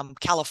in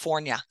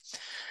California.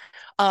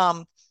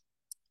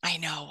 I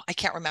know. I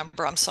can't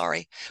remember. I'm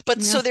sorry.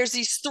 But so there's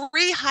these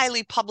three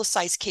highly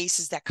publicized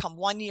cases that come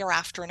one year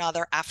after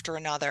another,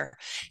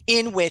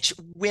 in which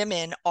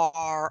women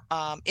are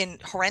in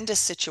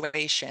horrendous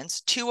situations.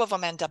 Two of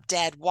them end up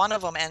dead. One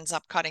of them ends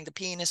up cutting the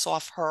penis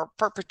off her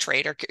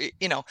perpetrator,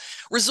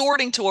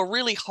 resorting to a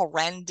really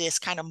horrendous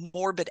kind of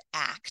morbid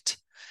act.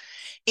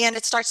 And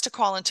it starts to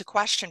call into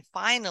question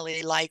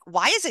finally, like,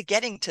 why is it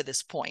getting to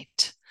this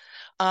point?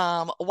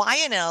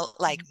 Why in a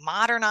like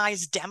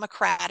modernized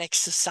democratic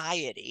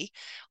society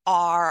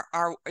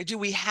do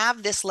we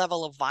have this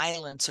level of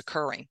violence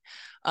occurring?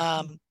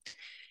 And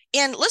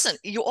listen,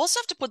 you also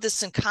have to put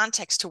this in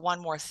context to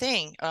one more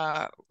thing,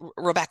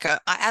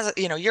 Rebecca. As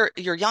you know, you're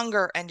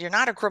younger and you're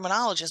not a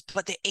criminologist,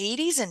 but the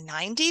 80s and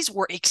 90s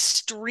were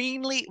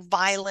extremely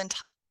violent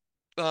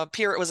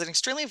period. It was an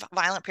extremely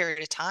violent period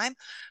of time.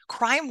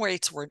 Crime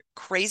rates were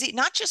crazy,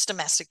 not just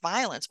domestic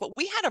violence, but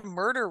we had a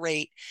murder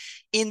rate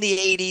in the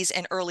 80s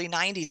and early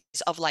 90s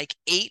of like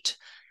 8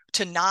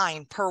 to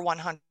 9 per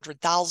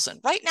 100,000.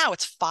 Right now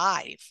it's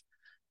 5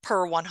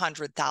 per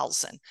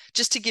 100,000,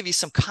 just to give you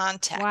some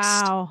context.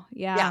 Wow.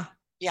 Yeah.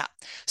 Yeah.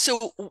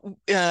 So,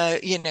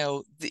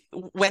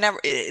 whenever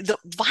the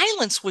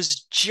violence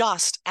was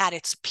just at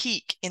its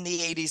peak in the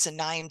 80s and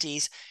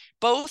 90s,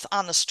 both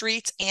on the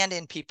streets and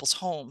in people's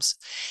homes.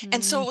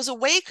 And so it was a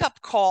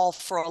wake-up call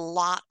for a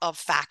lot of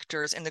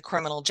factors in the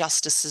criminal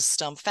justice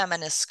system,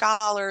 feminist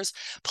scholars,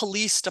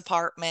 police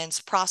departments,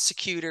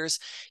 prosecutors.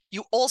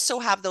 You also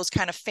have those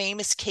kind of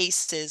famous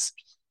cases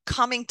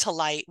coming to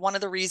light. One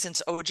of the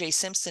reasons O.J.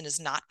 Simpson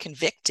is not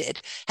convicted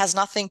has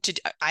nothing to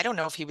do, I don't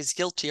know if he was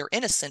guilty or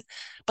innocent,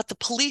 but the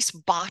police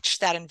botched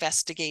that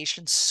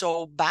investigation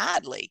so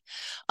badly.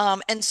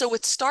 And so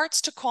it starts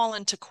to call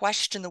into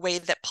question the way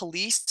that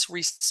police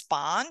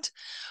respond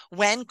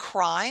when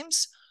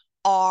crimes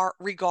are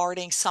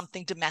regarding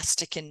something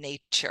domestic in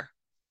nature,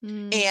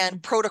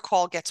 and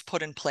protocol gets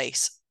put in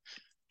place.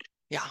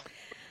 Yeah.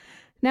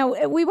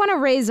 Now, we want to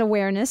raise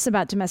awareness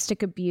about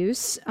domestic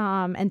abuse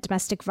and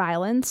domestic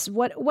violence.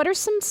 What are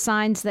some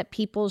signs that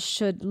people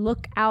should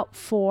look out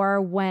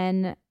for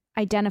when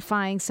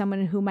identifying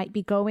someone who might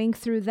be going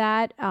through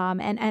that,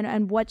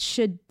 and what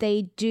should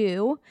they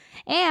do?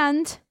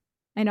 And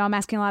I know I'm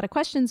asking a lot of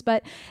questions,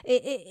 but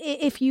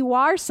if you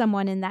are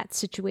someone in that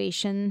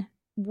situation,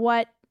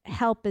 what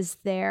help is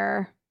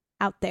there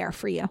out there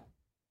for you?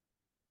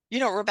 You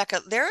know,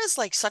 Rebecca, there is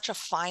like such a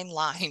fine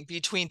line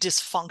between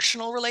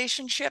dysfunctional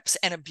relationships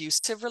and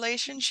abusive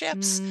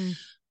relationships.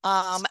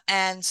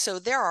 And so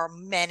there are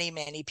many,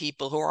 many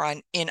people who are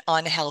in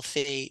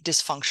unhealthy,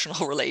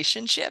 dysfunctional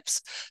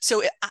relationships.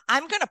 So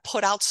I'm going to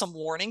put out some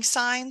warning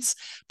signs,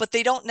 but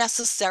they don't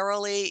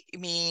necessarily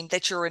mean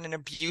that you're in an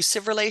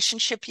abusive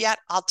relationship yet.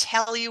 I'll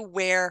tell you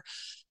where,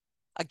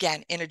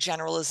 again, in a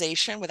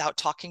generalization without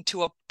talking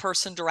to a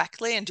person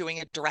directly and doing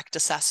a direct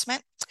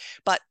assessment.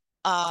 But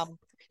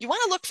you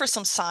want to look for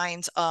some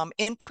signs,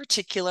 in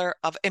particular,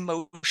 of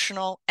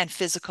emotional and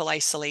physical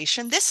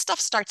isolation. This stuff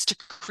starts to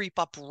creep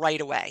up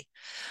right away.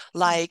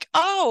 Like,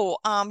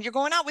 you're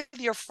going out with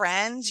your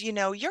friends,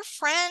 your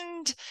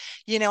friend,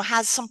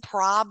 has some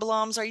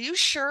problems. Are you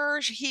sure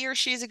he or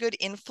she's a good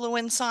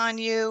influence on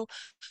you?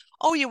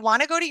 Oh, you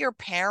want to go to your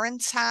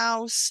parents'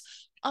 house?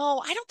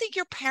 Oh, I don't think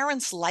your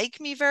parents like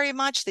me very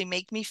much. They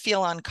make me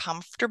feel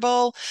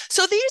uncomfortable.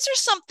 So these are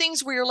some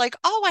things where you're like,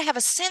 oh, I have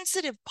a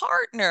sensitive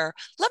partner.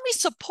 Let me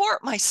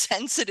support my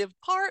sensitive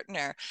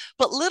partner.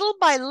 But little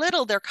by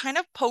little, they're kind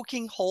of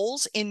poking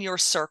holes in your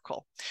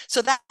circle.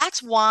 So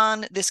that's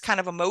one, this kind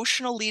of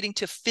emotional leading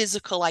to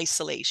physical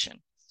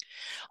isolation.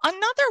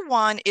 Another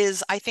one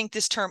is, I think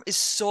this term is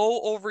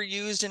so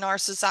overused in our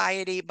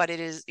society, but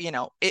it is,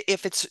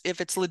 if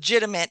it's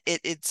legitimate,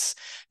 it's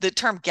the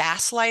term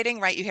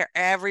gaslighting, right? You hear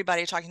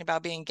everybody talking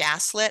about being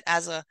gaslit.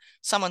 As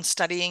someone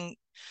studying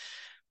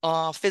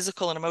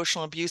physical and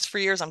emotional abuse for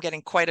years, I'm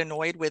getting quite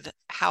annoyed with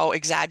how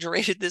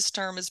exaggerated this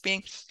term is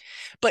being.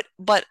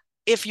 But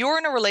if you're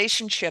in a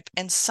relationship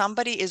and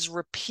somebody is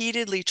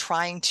repeatedly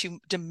trying to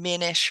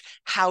diminish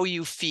how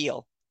you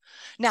feel,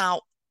 now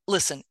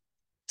listen.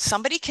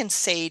 Somebody can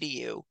say to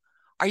you,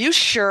 are you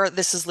sure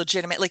this is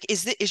legitimate? Like,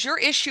 is your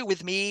issue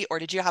with me, or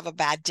did you have a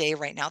bad day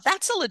right now?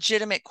 That's a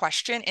legitimate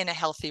question in a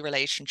healthy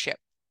relationship.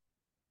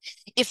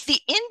 If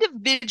the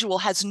individual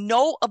has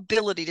no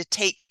ability to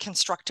take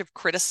constructive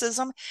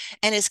criticism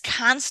and is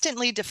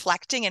constantly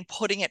deflecting and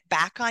putting it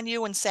back on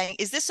you and saying,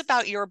 is this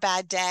about your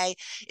bad day?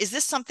 Is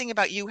this something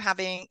about you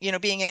having,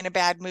 being in a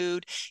bad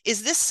mood?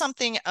 Is this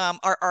something,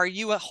 are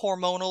you a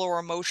hormonal or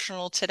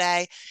emotional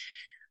today?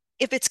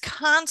 If it's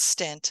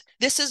constant,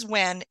 this is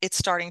when it's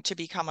starting to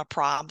become a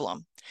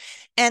problem.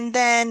 And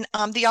then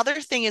the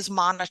other thing is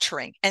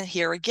monitoring. And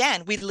here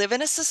again, we live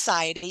in a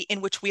society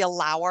in which we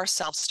allow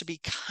ourselves to be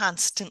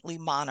constantly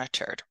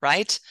monitored,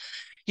 right?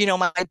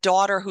 My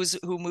daughter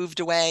who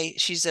moved away,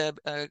 she's a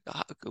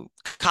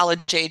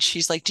college age.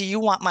 She's like, do you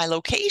want my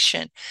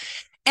location?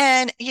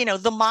 And,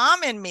 the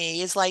mom in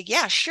me is like,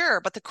 yeah,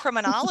 sure. But the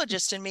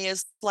criminologist in me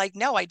is like,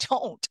 no, I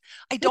don't.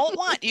 I don't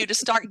want you to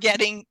start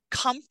getting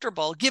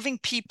comfortable giving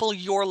people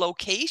your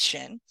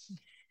location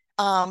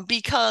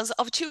because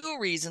of two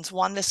reasons.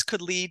 One, this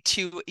could lead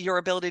to your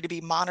ability to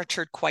be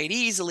monitored quite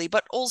easily,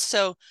 but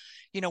also,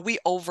 we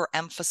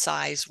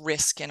overemphasize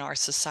risk in our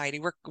society.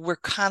 We're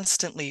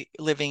constantly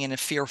living in a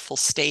fearful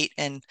state,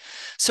 and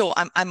so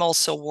I'm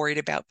also worried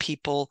about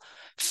people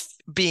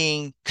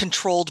being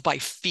controlled by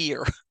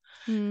fear.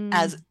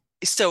 As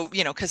so,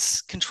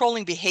 because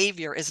controlling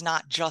behavior is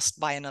not just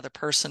by another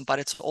person, but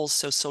it's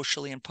also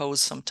socially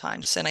imposed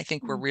sometimes, and I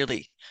think we're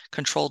really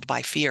controlled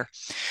by fear.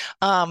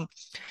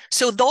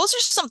 So those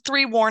are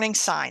three warning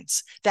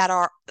signs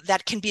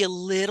that can be a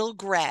little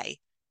gray.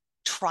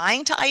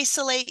 Trying to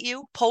isolate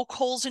you, poke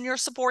holes in your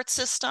support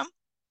system,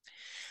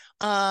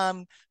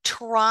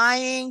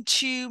 trying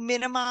to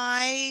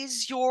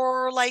minimize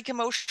your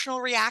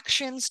emotional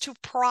reactions to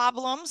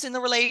problems in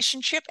the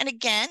relationship. And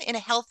again, in a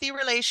healthy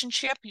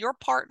relationship, your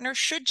partner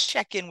should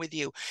check in with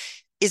you.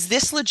 Is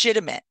this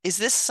legitimate? Is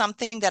this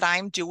something that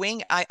I'm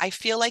doing? I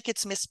feel like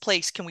it's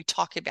misplaced. Can we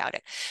talk about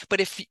it?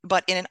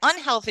 But in an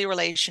unhealthy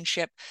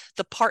relationship,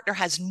 the partner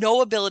has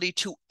no ability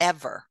to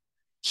ever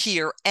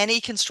hear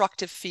any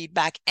constructive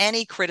feedback,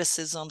 any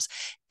criticisms,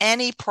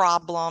 any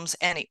problems,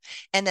 and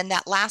then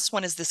that last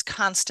one is this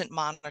constant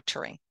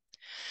monitoring.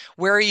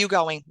 Where are you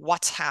going?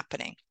 What's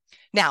happening?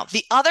 Now,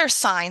 the other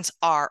signs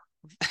are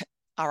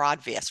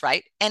obvious,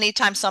 right?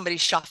 Anytime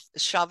somebody's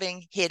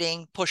shoving,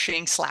 hitting,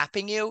 pushing,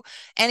 slapping you,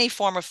 any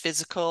form of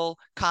physical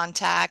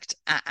contact,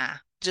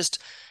 just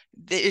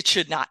it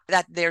should not,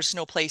 that there's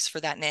no place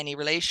for that in any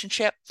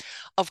relationship.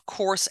 Of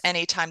course,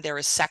 anytime there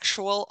is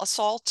sexual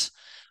assault,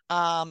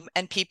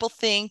 and people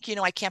think,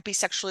 I can't be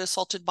sexually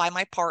assaulted by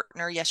my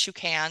partner. Yes, you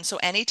can. So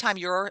anytime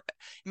you're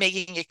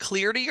making it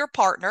clear to your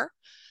partner,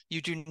 you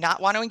do not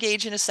want to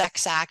engage in a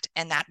sex act,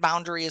 and that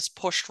boundary is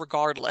pushed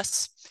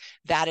regardless,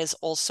 that is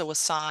also a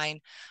sign.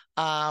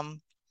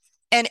 And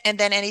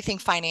then anything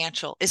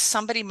financial. Is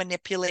somebody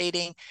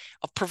manipulating,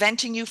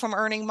 preventing you from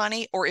earning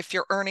money, or if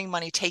you're earning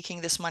money, taking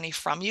this money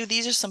from you?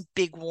 These are some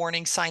big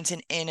warning signs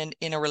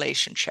in a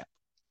relationship.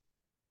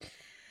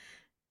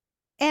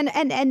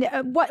 And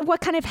what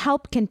kind of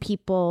help can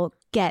people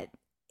get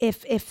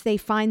if they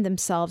find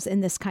themselves in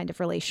this kind of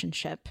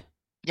relationship?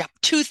 Yeah,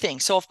 two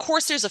things. So of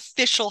course there's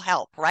official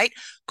help, right?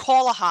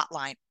 Call a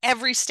hotline.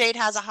 Every state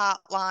has a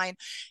hotline.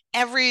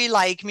 Every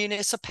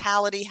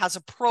municipality has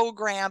a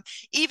program.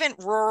 Even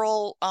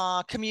rural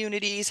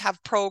communities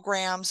have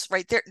programs,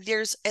 right?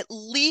 There's at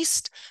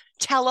least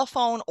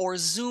telephone or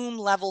Zoom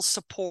level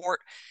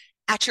support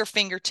at your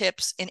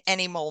fingertips in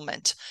any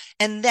moment.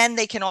 And then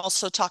they can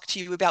also talk to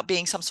you about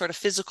being some sort of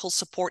physical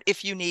support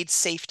if you need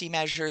safety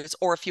measures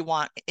or if you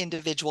want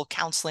individual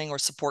counseling or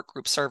support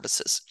group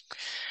services.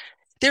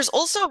 There's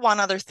also one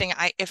other thing.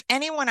 If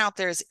anyone out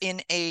there is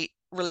in a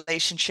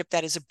relationship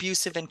that is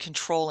abusive and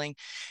controlling,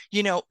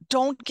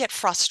 don't get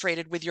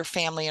frustrated with your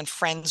family and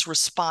friends'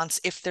 response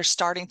if they're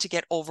starting to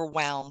get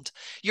overwhelmed.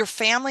 Your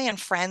family and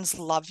friends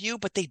love you,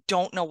 but they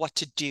don't know what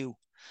to do.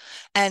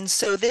 And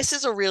so this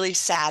is a really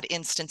sad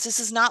instance.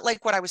 This is not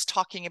like what I was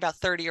talking about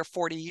 30 or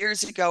 40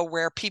 years ago,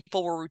 where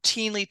people were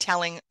routinely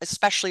telling,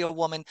 especially a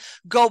woman,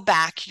 go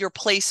back, your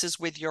place is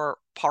with your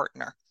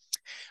partner.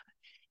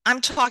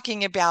 I'm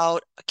talking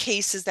about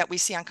cases that we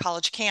see on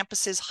college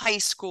campuses, high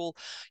school,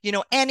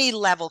 any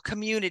level,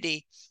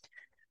 community.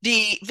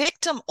 The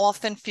victim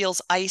often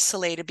feels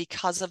isolated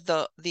because of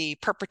the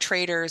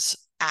perpetrator's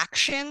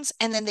actions,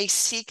 and then they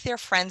seek their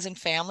friends and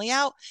family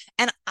out.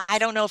 And I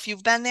don't know if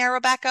you've been there,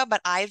 Rebecca,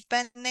 but I've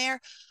been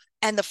there.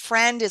 And the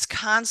friend is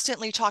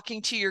constantly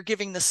talking to you. You're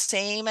giving the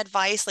same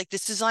advice, like,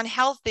 this is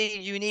unhealthy,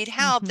 you need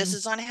help. This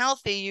is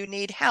unhealthy, you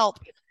need help.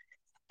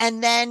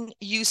 And then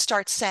you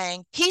start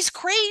saying, he's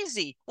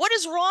crazy. What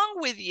is wrong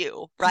with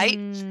you? Right?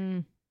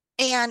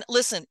 And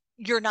listen,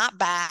 you're not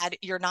bad.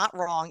 You're not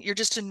wrong. You're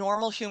just a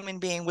normal human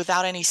being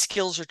without any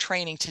skills or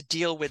training to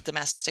deal with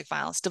domestic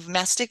violence.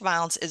 Domestic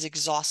violence is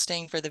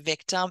exhausting for the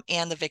victim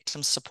and the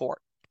victim's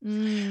support.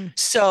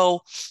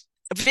 So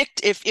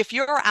if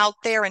you're out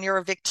there and you're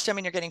a victim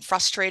and you're getting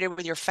frustrated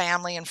with your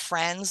family and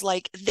friends,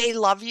 they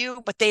love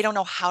you, but they don't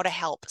know how to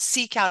help.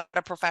 Seek out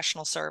a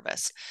professional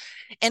service.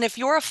 And if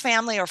you're a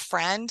family or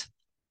friend,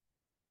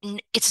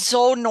 it's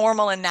so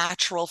normal and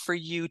natural for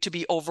you to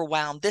be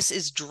overwhelmed. This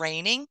is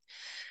draining.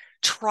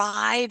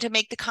 Try to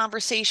make the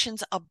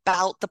conversations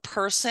about the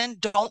person.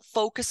 Don't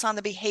focus on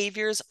the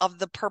behaviors of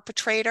the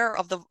perpetrator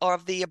of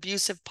the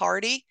abusive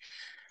party.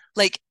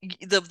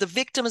 The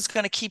victim is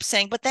going to keep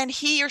saying, but then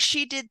he or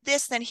she did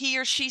this, then he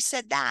or she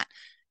said that.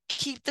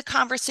 Keep the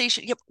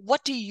conversation.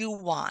 What do you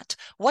want?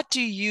 What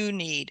do you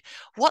need?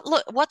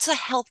 What's a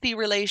healthy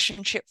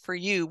relationship for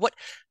you?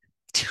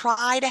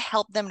 Try to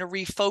help them to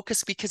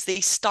refocus, because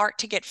they start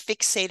to get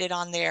fixated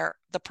on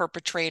the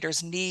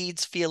perpetrator's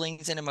needs,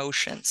 feelings, and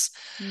emotions.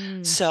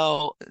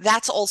 So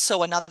that's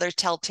also another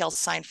telltale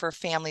sign for a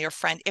family or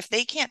friend. If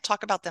they can't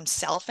talk about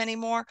themselves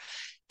anymore,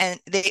 and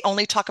they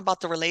only talk about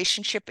the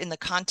relationship in the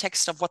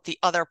context of what the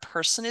other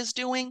person is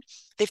doing,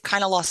 they've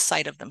kind of lost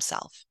sight of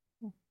themselves.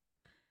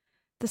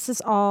 This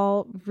is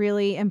all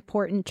really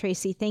important,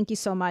 Tracy. Thank you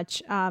so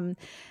much.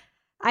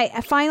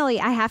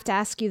 I have to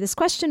ask you this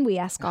question. We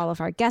ask all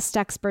of our guest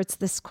experts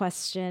this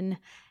question.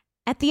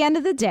 At the end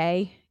of the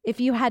day, if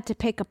you had to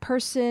pick a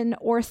person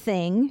or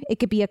thing, it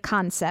could be a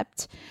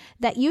concept,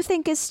 that you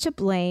think is to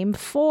blame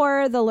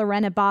for the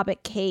Lorena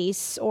Bobbitt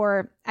case,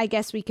 or I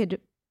guess we could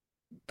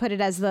put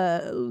it as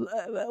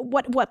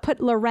what put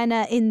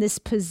Lorena in this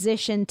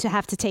position to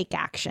have to take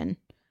action,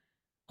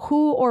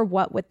 who or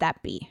what would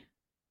that be?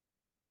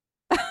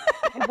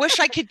 I wish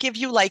I could give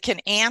you like an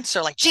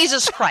answer, like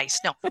Jesus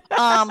Christ. No.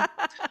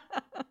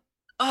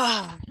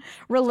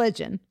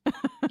 Religion.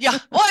 Yeah.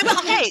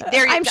 Well, hey,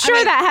 there you go. I'm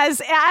sure that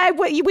has.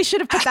 We should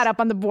have put that up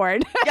on the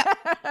board. Yeah.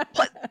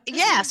 But,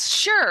 yes,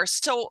 sure.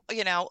 So,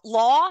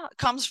 law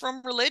comes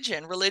from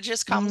religion.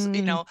 Religious comes,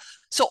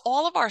 so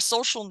all of our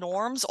social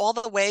norms, all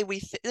the way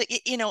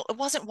it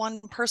wasn't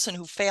one person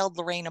who failed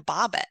Lorena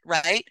Bobbitt,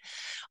 right?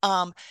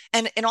 And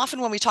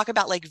often when we talk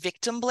about like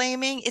victim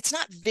blaming, it's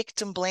not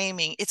victim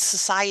blaming, it's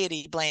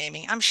society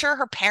blaming. I'm sure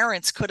her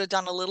parents could have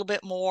done a little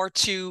bit more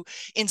to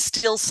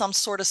instill some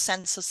sort of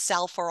sense of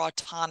self or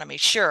autonomy.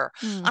 Sure.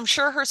 I'm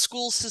sure her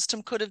school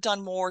system could have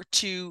done more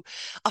to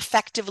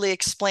effectively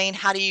explain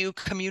how do you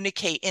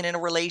communicate in a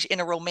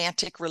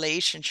romantic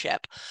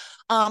relationship.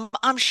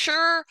 I'm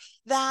sure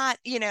that,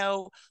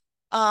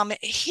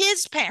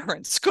 his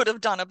parents could have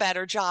done a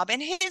better job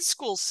in his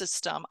school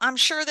system. I'm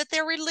sure that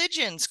their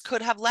religions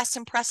could have less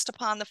impressed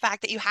upon the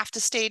fact that you have to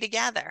stay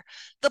together.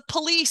 The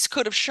police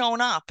could have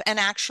shown up and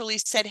actually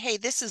said, hey,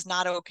 this is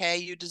not okay.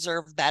 You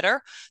deserve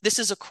better. This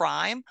is a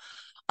crime.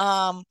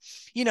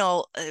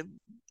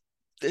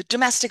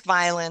 Domestic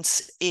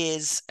violence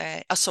is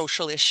a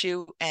social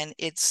issue, and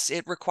it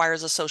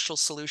requires a social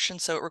solution.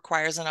 So it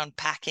requires an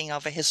unpacking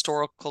of a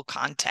historical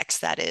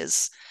context that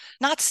is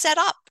not set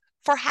up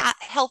for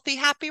healthy,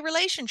 happy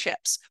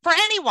relationships for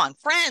anyone,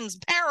 friends,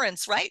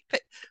 parents, right?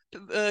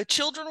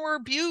 Children were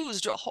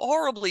abused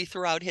horribly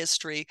throughout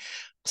history.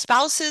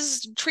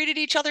 Spouses treated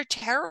each other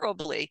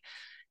terribly.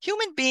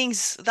 Human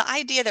beings, the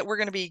idea that we're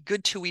going to be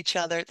good to each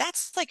other,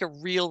 that's like a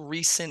real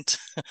recent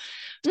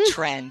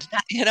trend.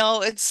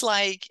 It's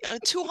like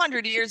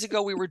 200 years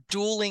ago, we were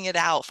dueling it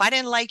out. If I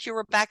didn't like you,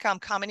 Rebecca, I'm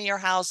coming to your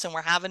house and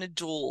we're having a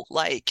duel.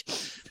 Like,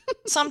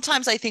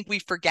 sometimes I think we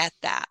forget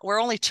that. We're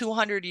only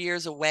 200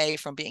 years away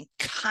from being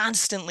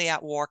constantly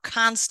at war,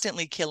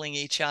 constantly killing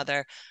each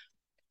other.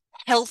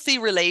 Healthy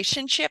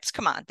relationships,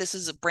 come on, this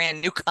is a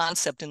brand new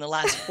concept in the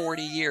last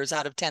 40 years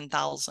out of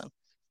 10,000.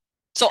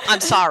 So I'm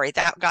sorry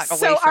that got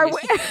away from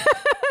me.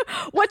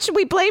 What should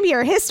we blame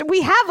here?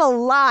 We have a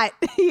lot.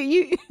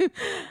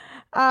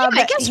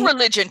 I guess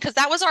religion, because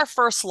that was our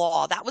first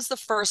law. That was the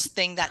first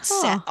thing that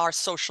set our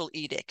social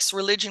edicts.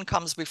 Religion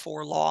comes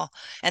before law,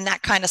 and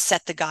that kind of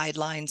set the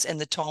guidelines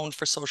and the tone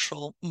for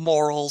social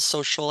morals,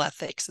 social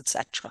ethics,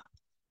 etc.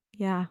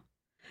 Yeah.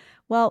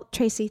 Well,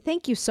 Tracy,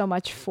 thank you so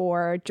much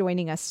for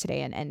joining us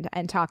today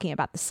and talking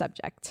about the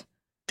subject.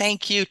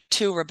 Thank you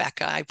too,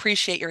 Rebecca. I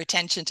appreciate your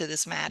attention to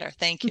this matter.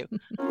 Thank you.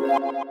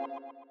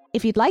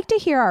 If you'd like to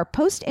hear our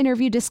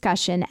post-interview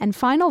discussion and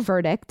final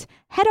verdict,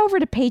 head over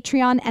to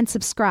Patreon and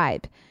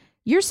subscribe.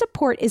 Your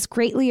support is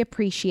greatly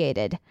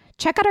appreciated.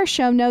 Check out our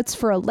show notes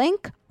for a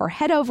link or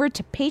head over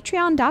to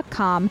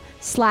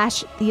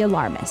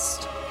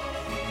patreon.com/thealarmist.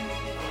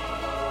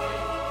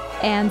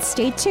 And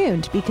stay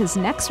tuned because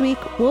next week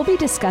we'll be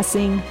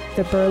discussing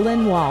the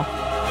Berlin Wall.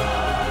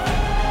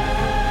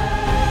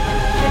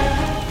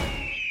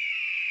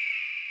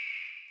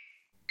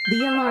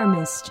 The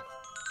Alarmist.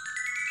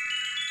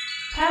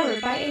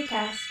 Powered by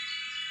Acast.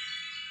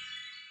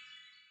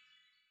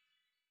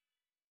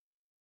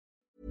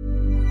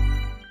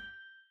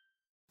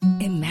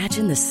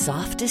 Imagine the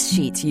softest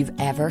sheets you've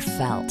ever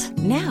felt.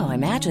 Now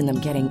imagine them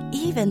getting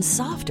even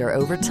softer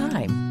over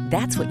time.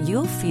 That's what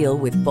you'll feel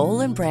with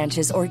Boll &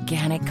 Branch's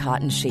organic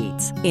cotton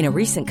sheets. In a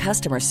recent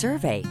customer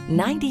survey,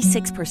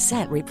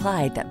 96%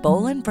 replied that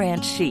Boll &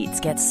 Branch sheets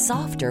get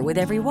softer with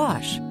every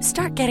wash.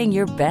 Start getting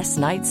your best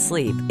night's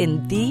sleep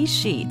in these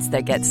sheets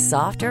that get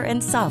softer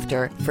and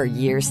softer for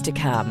years to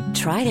come.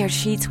 Try their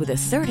sheets with a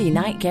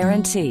 30-night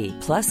guarantee.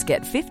 Plus,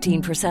 get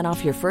 15%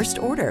 off your first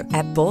order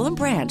at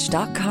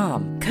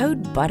bollandbranch.com.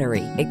 Code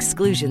BUTTERY.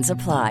 Exclusions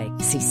apply.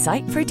 See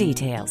site for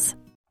details.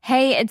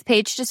 Hey, it's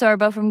Paige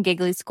DeSorbo from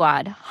Giggly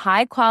Squad.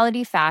 High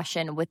quality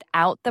fashion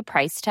without the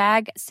price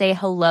tag. Say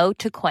hello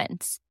to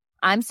Quince.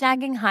 I'm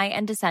snagging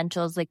high-end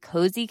essentials like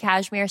cozy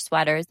cashmere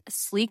sweaters,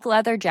 sleek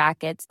leather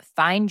jackets,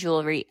 fine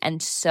jewelry,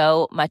 and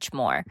so much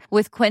more.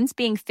 With Quince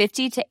being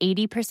 50 to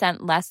 80%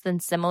 less than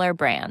similar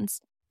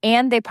brands.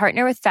 And they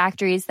partner with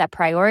factories that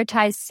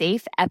prioritize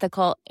safe,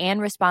 ethical, and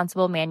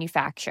responsible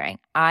manufacturing.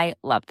 I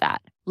love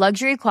that.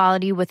 Luxury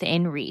quality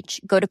within reach.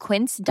 Go to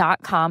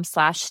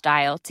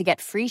quince.com/style to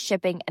get free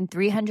shipping and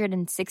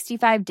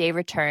 365-day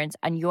returns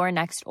on your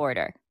next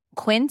order.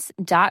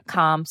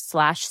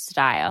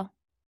 Quince.com/style.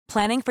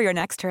 Planning for your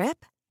next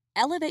trip?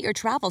 Elevate your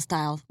travel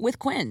style with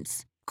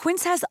Quince.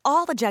 Quince has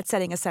all the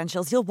jet-setting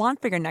essentials you'll want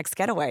for your next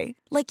getaway,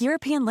 like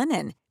European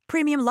linen,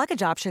 premium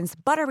luggage options,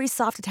 buttery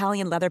soft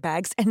Italian leather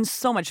bags, and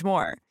so much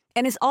more.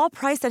 And is all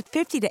priced at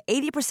 50 to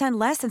 80%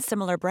 less than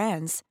similar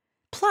brands.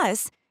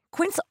 Plus,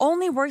 Quince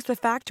only works with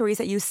factories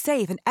that use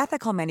safe and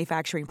ethical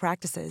manufacturing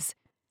practices.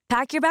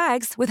 Pack your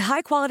bags with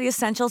high-quality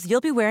essentials you'll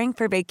be wearing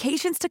for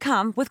vacations to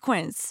come with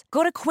Quince.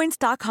 Go to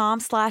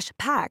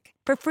quince.com/pack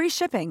for free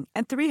shipping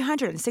and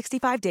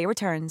 365-day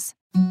returns.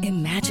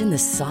 Imagine the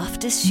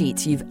softest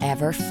sheets you've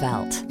ever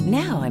felt.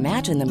 Now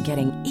imagine them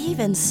getting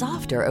even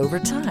softer over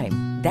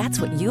time.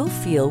 That's what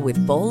you'll feel with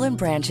Boll &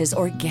 Branch's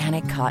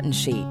organic cotton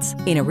sheets.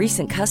 In a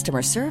recent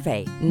customer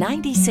survey,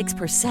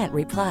 96%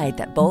 replied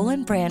that Boll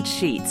 & Branch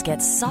sheets get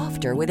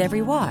softer with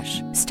every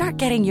wash. Start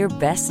getting your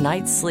best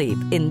night's sleep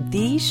in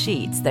these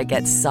sheets that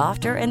get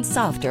softer and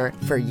softer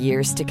for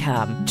years to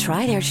come.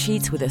 Try their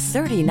sheets with a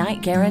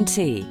 30-night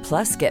guarantee.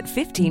 Plus, get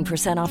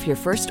 15% off your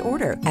first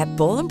order at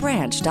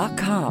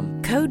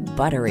bollandbranch.com. Code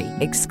BUTTERY.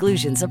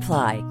 Exclusions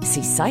apply.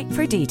 See site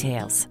for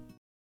details.